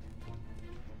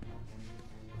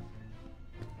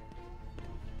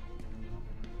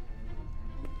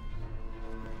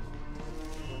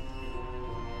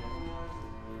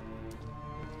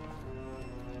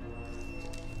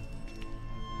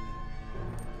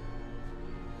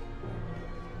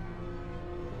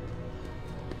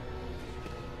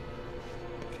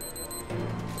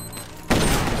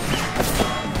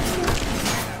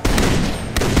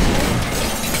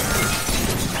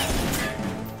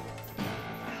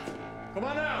 Come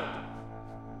on out!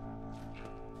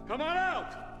 Come on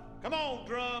out! Come on,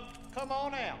 Drum. Come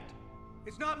on out.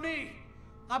 It's not me.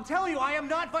 I'm telling you, I am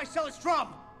not Vicelis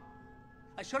Drum.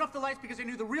 I shut off the lights because I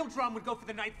knew the real Drum would go for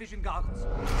the night vision goggles.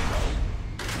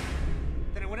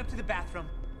 Then I went up to the bathroom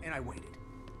and I waited.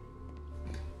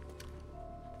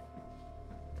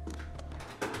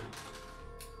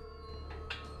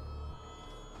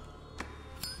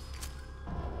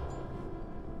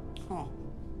 Oh.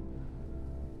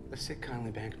 The sick,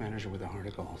 kindly bank manager with a heart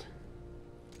of gold.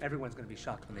 Everyone's gonna be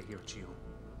shocked when they hear it's you.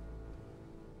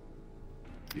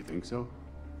 You think so?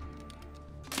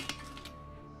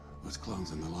 Those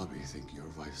clowns in the lobby think you're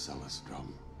Vicelis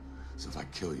Drum. So if I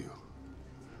kill you,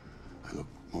 I look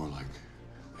more like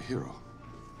a hero.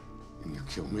 And you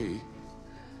kill me,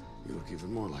 you look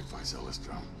even more like Vicelis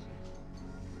Drum.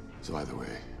 So either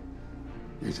way,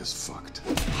 you're just fucked.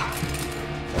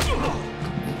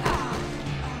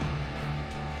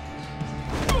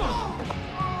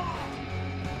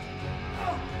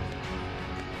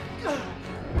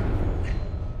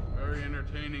 Very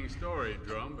entertaining story,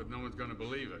 Drum, but no one's gonna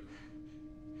believe it.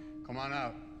 Come on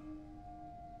out.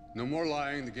 No more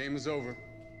lying, the game is over.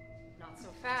 Not so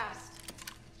fast.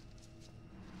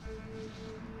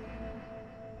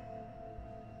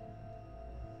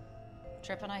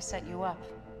 Tripp and I set you up.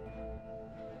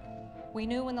 We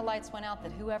knew when the lights went out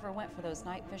that whoever went for those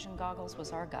night vision goggles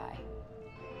was our guy.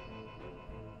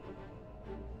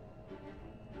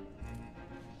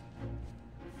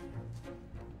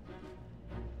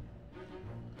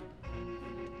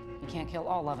 He can't kill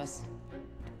all of us.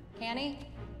 Can he?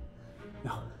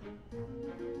 No.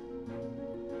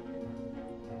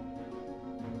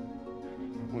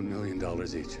 $1 million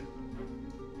each.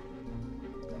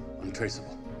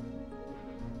 Untraceable.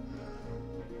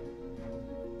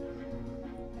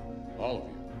 All of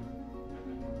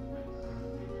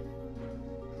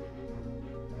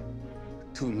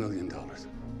you. $2 million.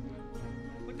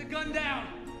 Put the gun down.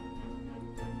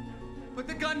 Put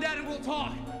the gun down and we'll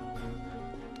talk.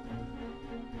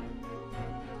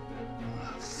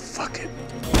 Fuck it.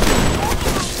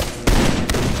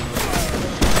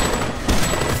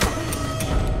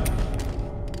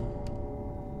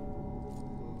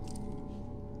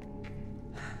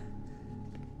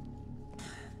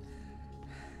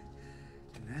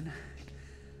 And then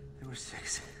there were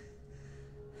 6.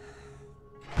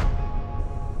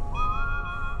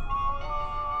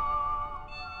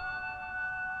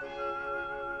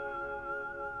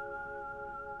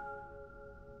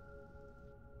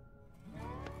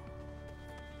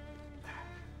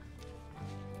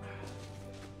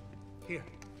 Here.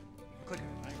 Clicker.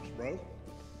 Thanks, bro.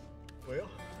 Well,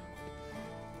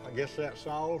 I guess that's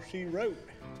all she wrote.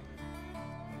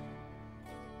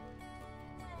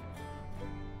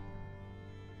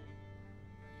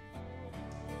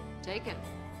 Take it.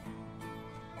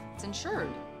 It's insured.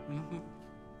 Mm-hmm.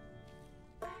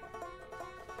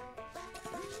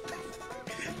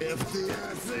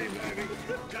 FDIC, baby.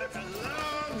 Got to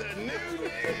love the new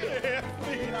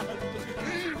deal.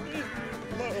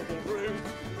 Love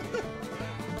Ruth.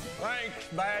 Thanks,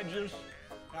 Badgers.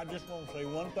 I just want to say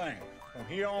one thing. From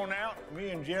here on out, me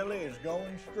and Jelly is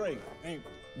going straight, ain't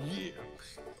we? Yeah.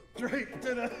 Straight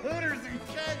to the hooters and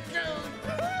Cancun.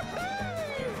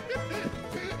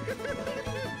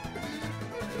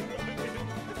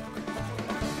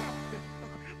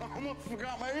 I almost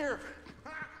forgot my ear.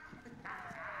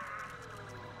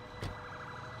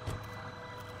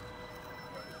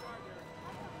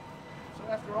 So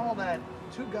after all that,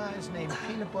 two guys named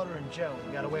Peanut Butter and Joe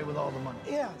got away with all the money.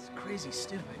 Yeah, it's crazy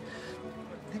stupid.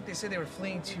 I think they said they were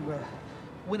fleeing to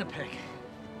Winnipeg.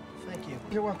 Thank you.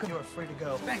 You're welcome. You are free to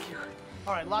go. Thank you.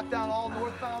 All right, lock down all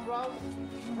northbound routes.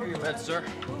 Here you bet, sir.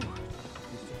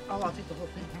 Oh, I'll take the whole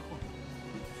thing.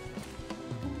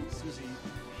 Susie,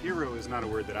 hero is not a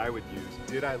word that I would use.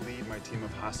 Did I lead my team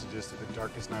of hostages to the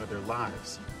darkest night of their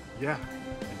lives? Yeah,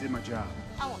 I did my job.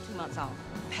 I want 2 months off,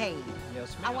 paid.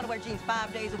 Yes, I want to wear jeans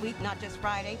 5 days a week, not just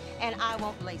Friday, and I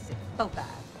won't lace it, both eyes.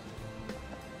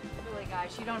 Really,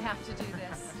 guys, you don't have to do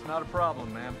this. It's not a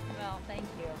problem, ma'am. Well, thank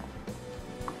you.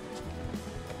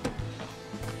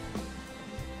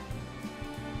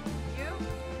 You?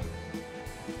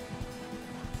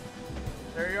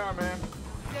 There you are, ma'am.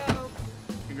 Go.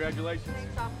 Congratulations.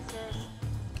 Thanks, officers.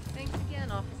 Thanks again,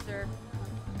 officer.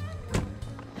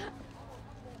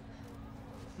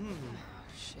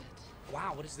 Shit.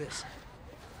 Wow, what is this?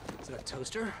 Is it a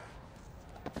toaster?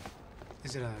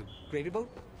 Is it a gravy boat?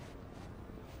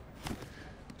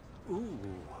 Ooh.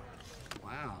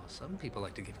 Wow, some people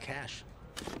like to give cash.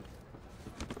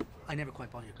 I never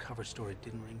quite bought your cover story. It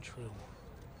didn't ring true.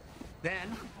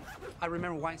 Then, I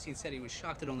remember Weinstein said he was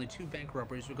shocked that only 2 bank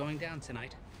robberies were going down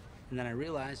tonight. And then I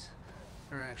realized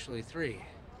there are actually 3.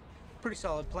 Pretty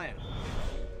solid plan.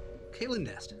 Caitlin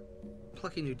Nest.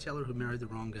 Plucky new teller who married the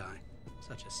wrong guy.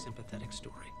 Such a sympathetic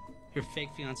story. Your fake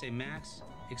fiance Max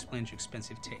explains your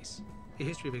expensive tastes. Your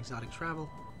history of exotic travel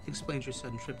explains your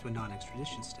sudden trip to a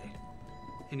non-extradition state.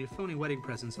 And your phony wedding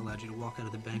presents allowed you to walk out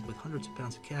of the bank with hundreds of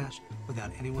pounds of cash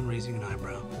without anyone raising an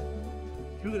eyebrow.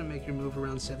 You were gonna make your move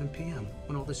around 7 p.m.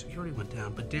 when all the security went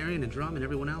down, but Darian and Drum and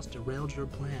everyone else derailed your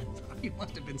plan. You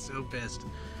must have been so pissed.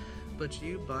 But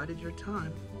you bided your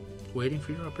time, waiting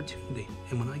for your opportunity.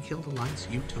 And when I killed the lights,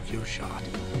 you took your shot.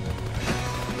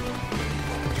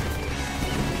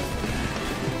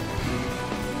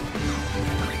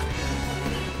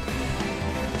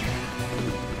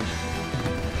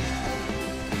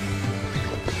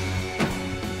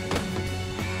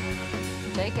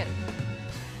 Take it.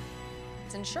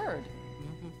 It's insured.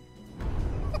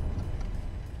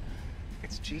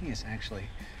 It's genius, actually.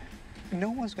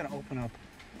 No one's gonna open up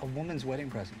a woman's wedding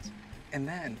presents. And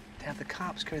then to have the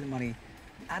cops carry the money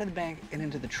out of the bank and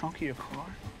into the trunk of your car?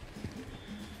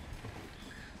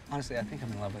 Honestly, I think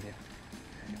I'm in love with you.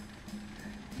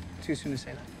 Too soon to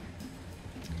say that?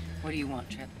 What do you want,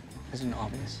 Chip? Isn't it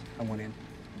obvious? I want in.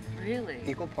 Really?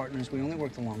 Equal partners, we only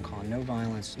work the long con. No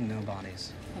violence, no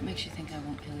bodies. What makes you think I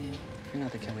won't kill you? You're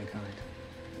not the killing kind.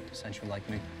 Besides, you like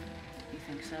me. You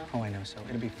think so? Oh, I know so.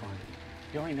 It'll be fun.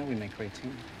 You already know we make a great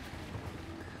team.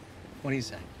 What do you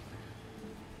say?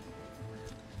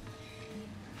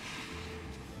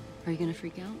 Are you gonna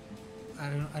freak out?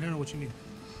 I don't know what you mean.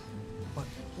 What?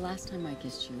 The last time I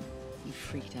kissed you, you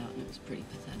freaked out and it was pretty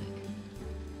pathetic.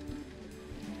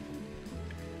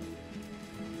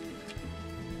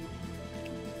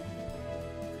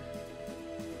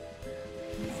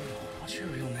 What's your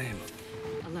real name?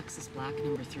 Alexis Black,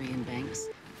 number 3 in Banks.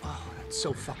 Oh, that's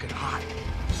so fucking hot.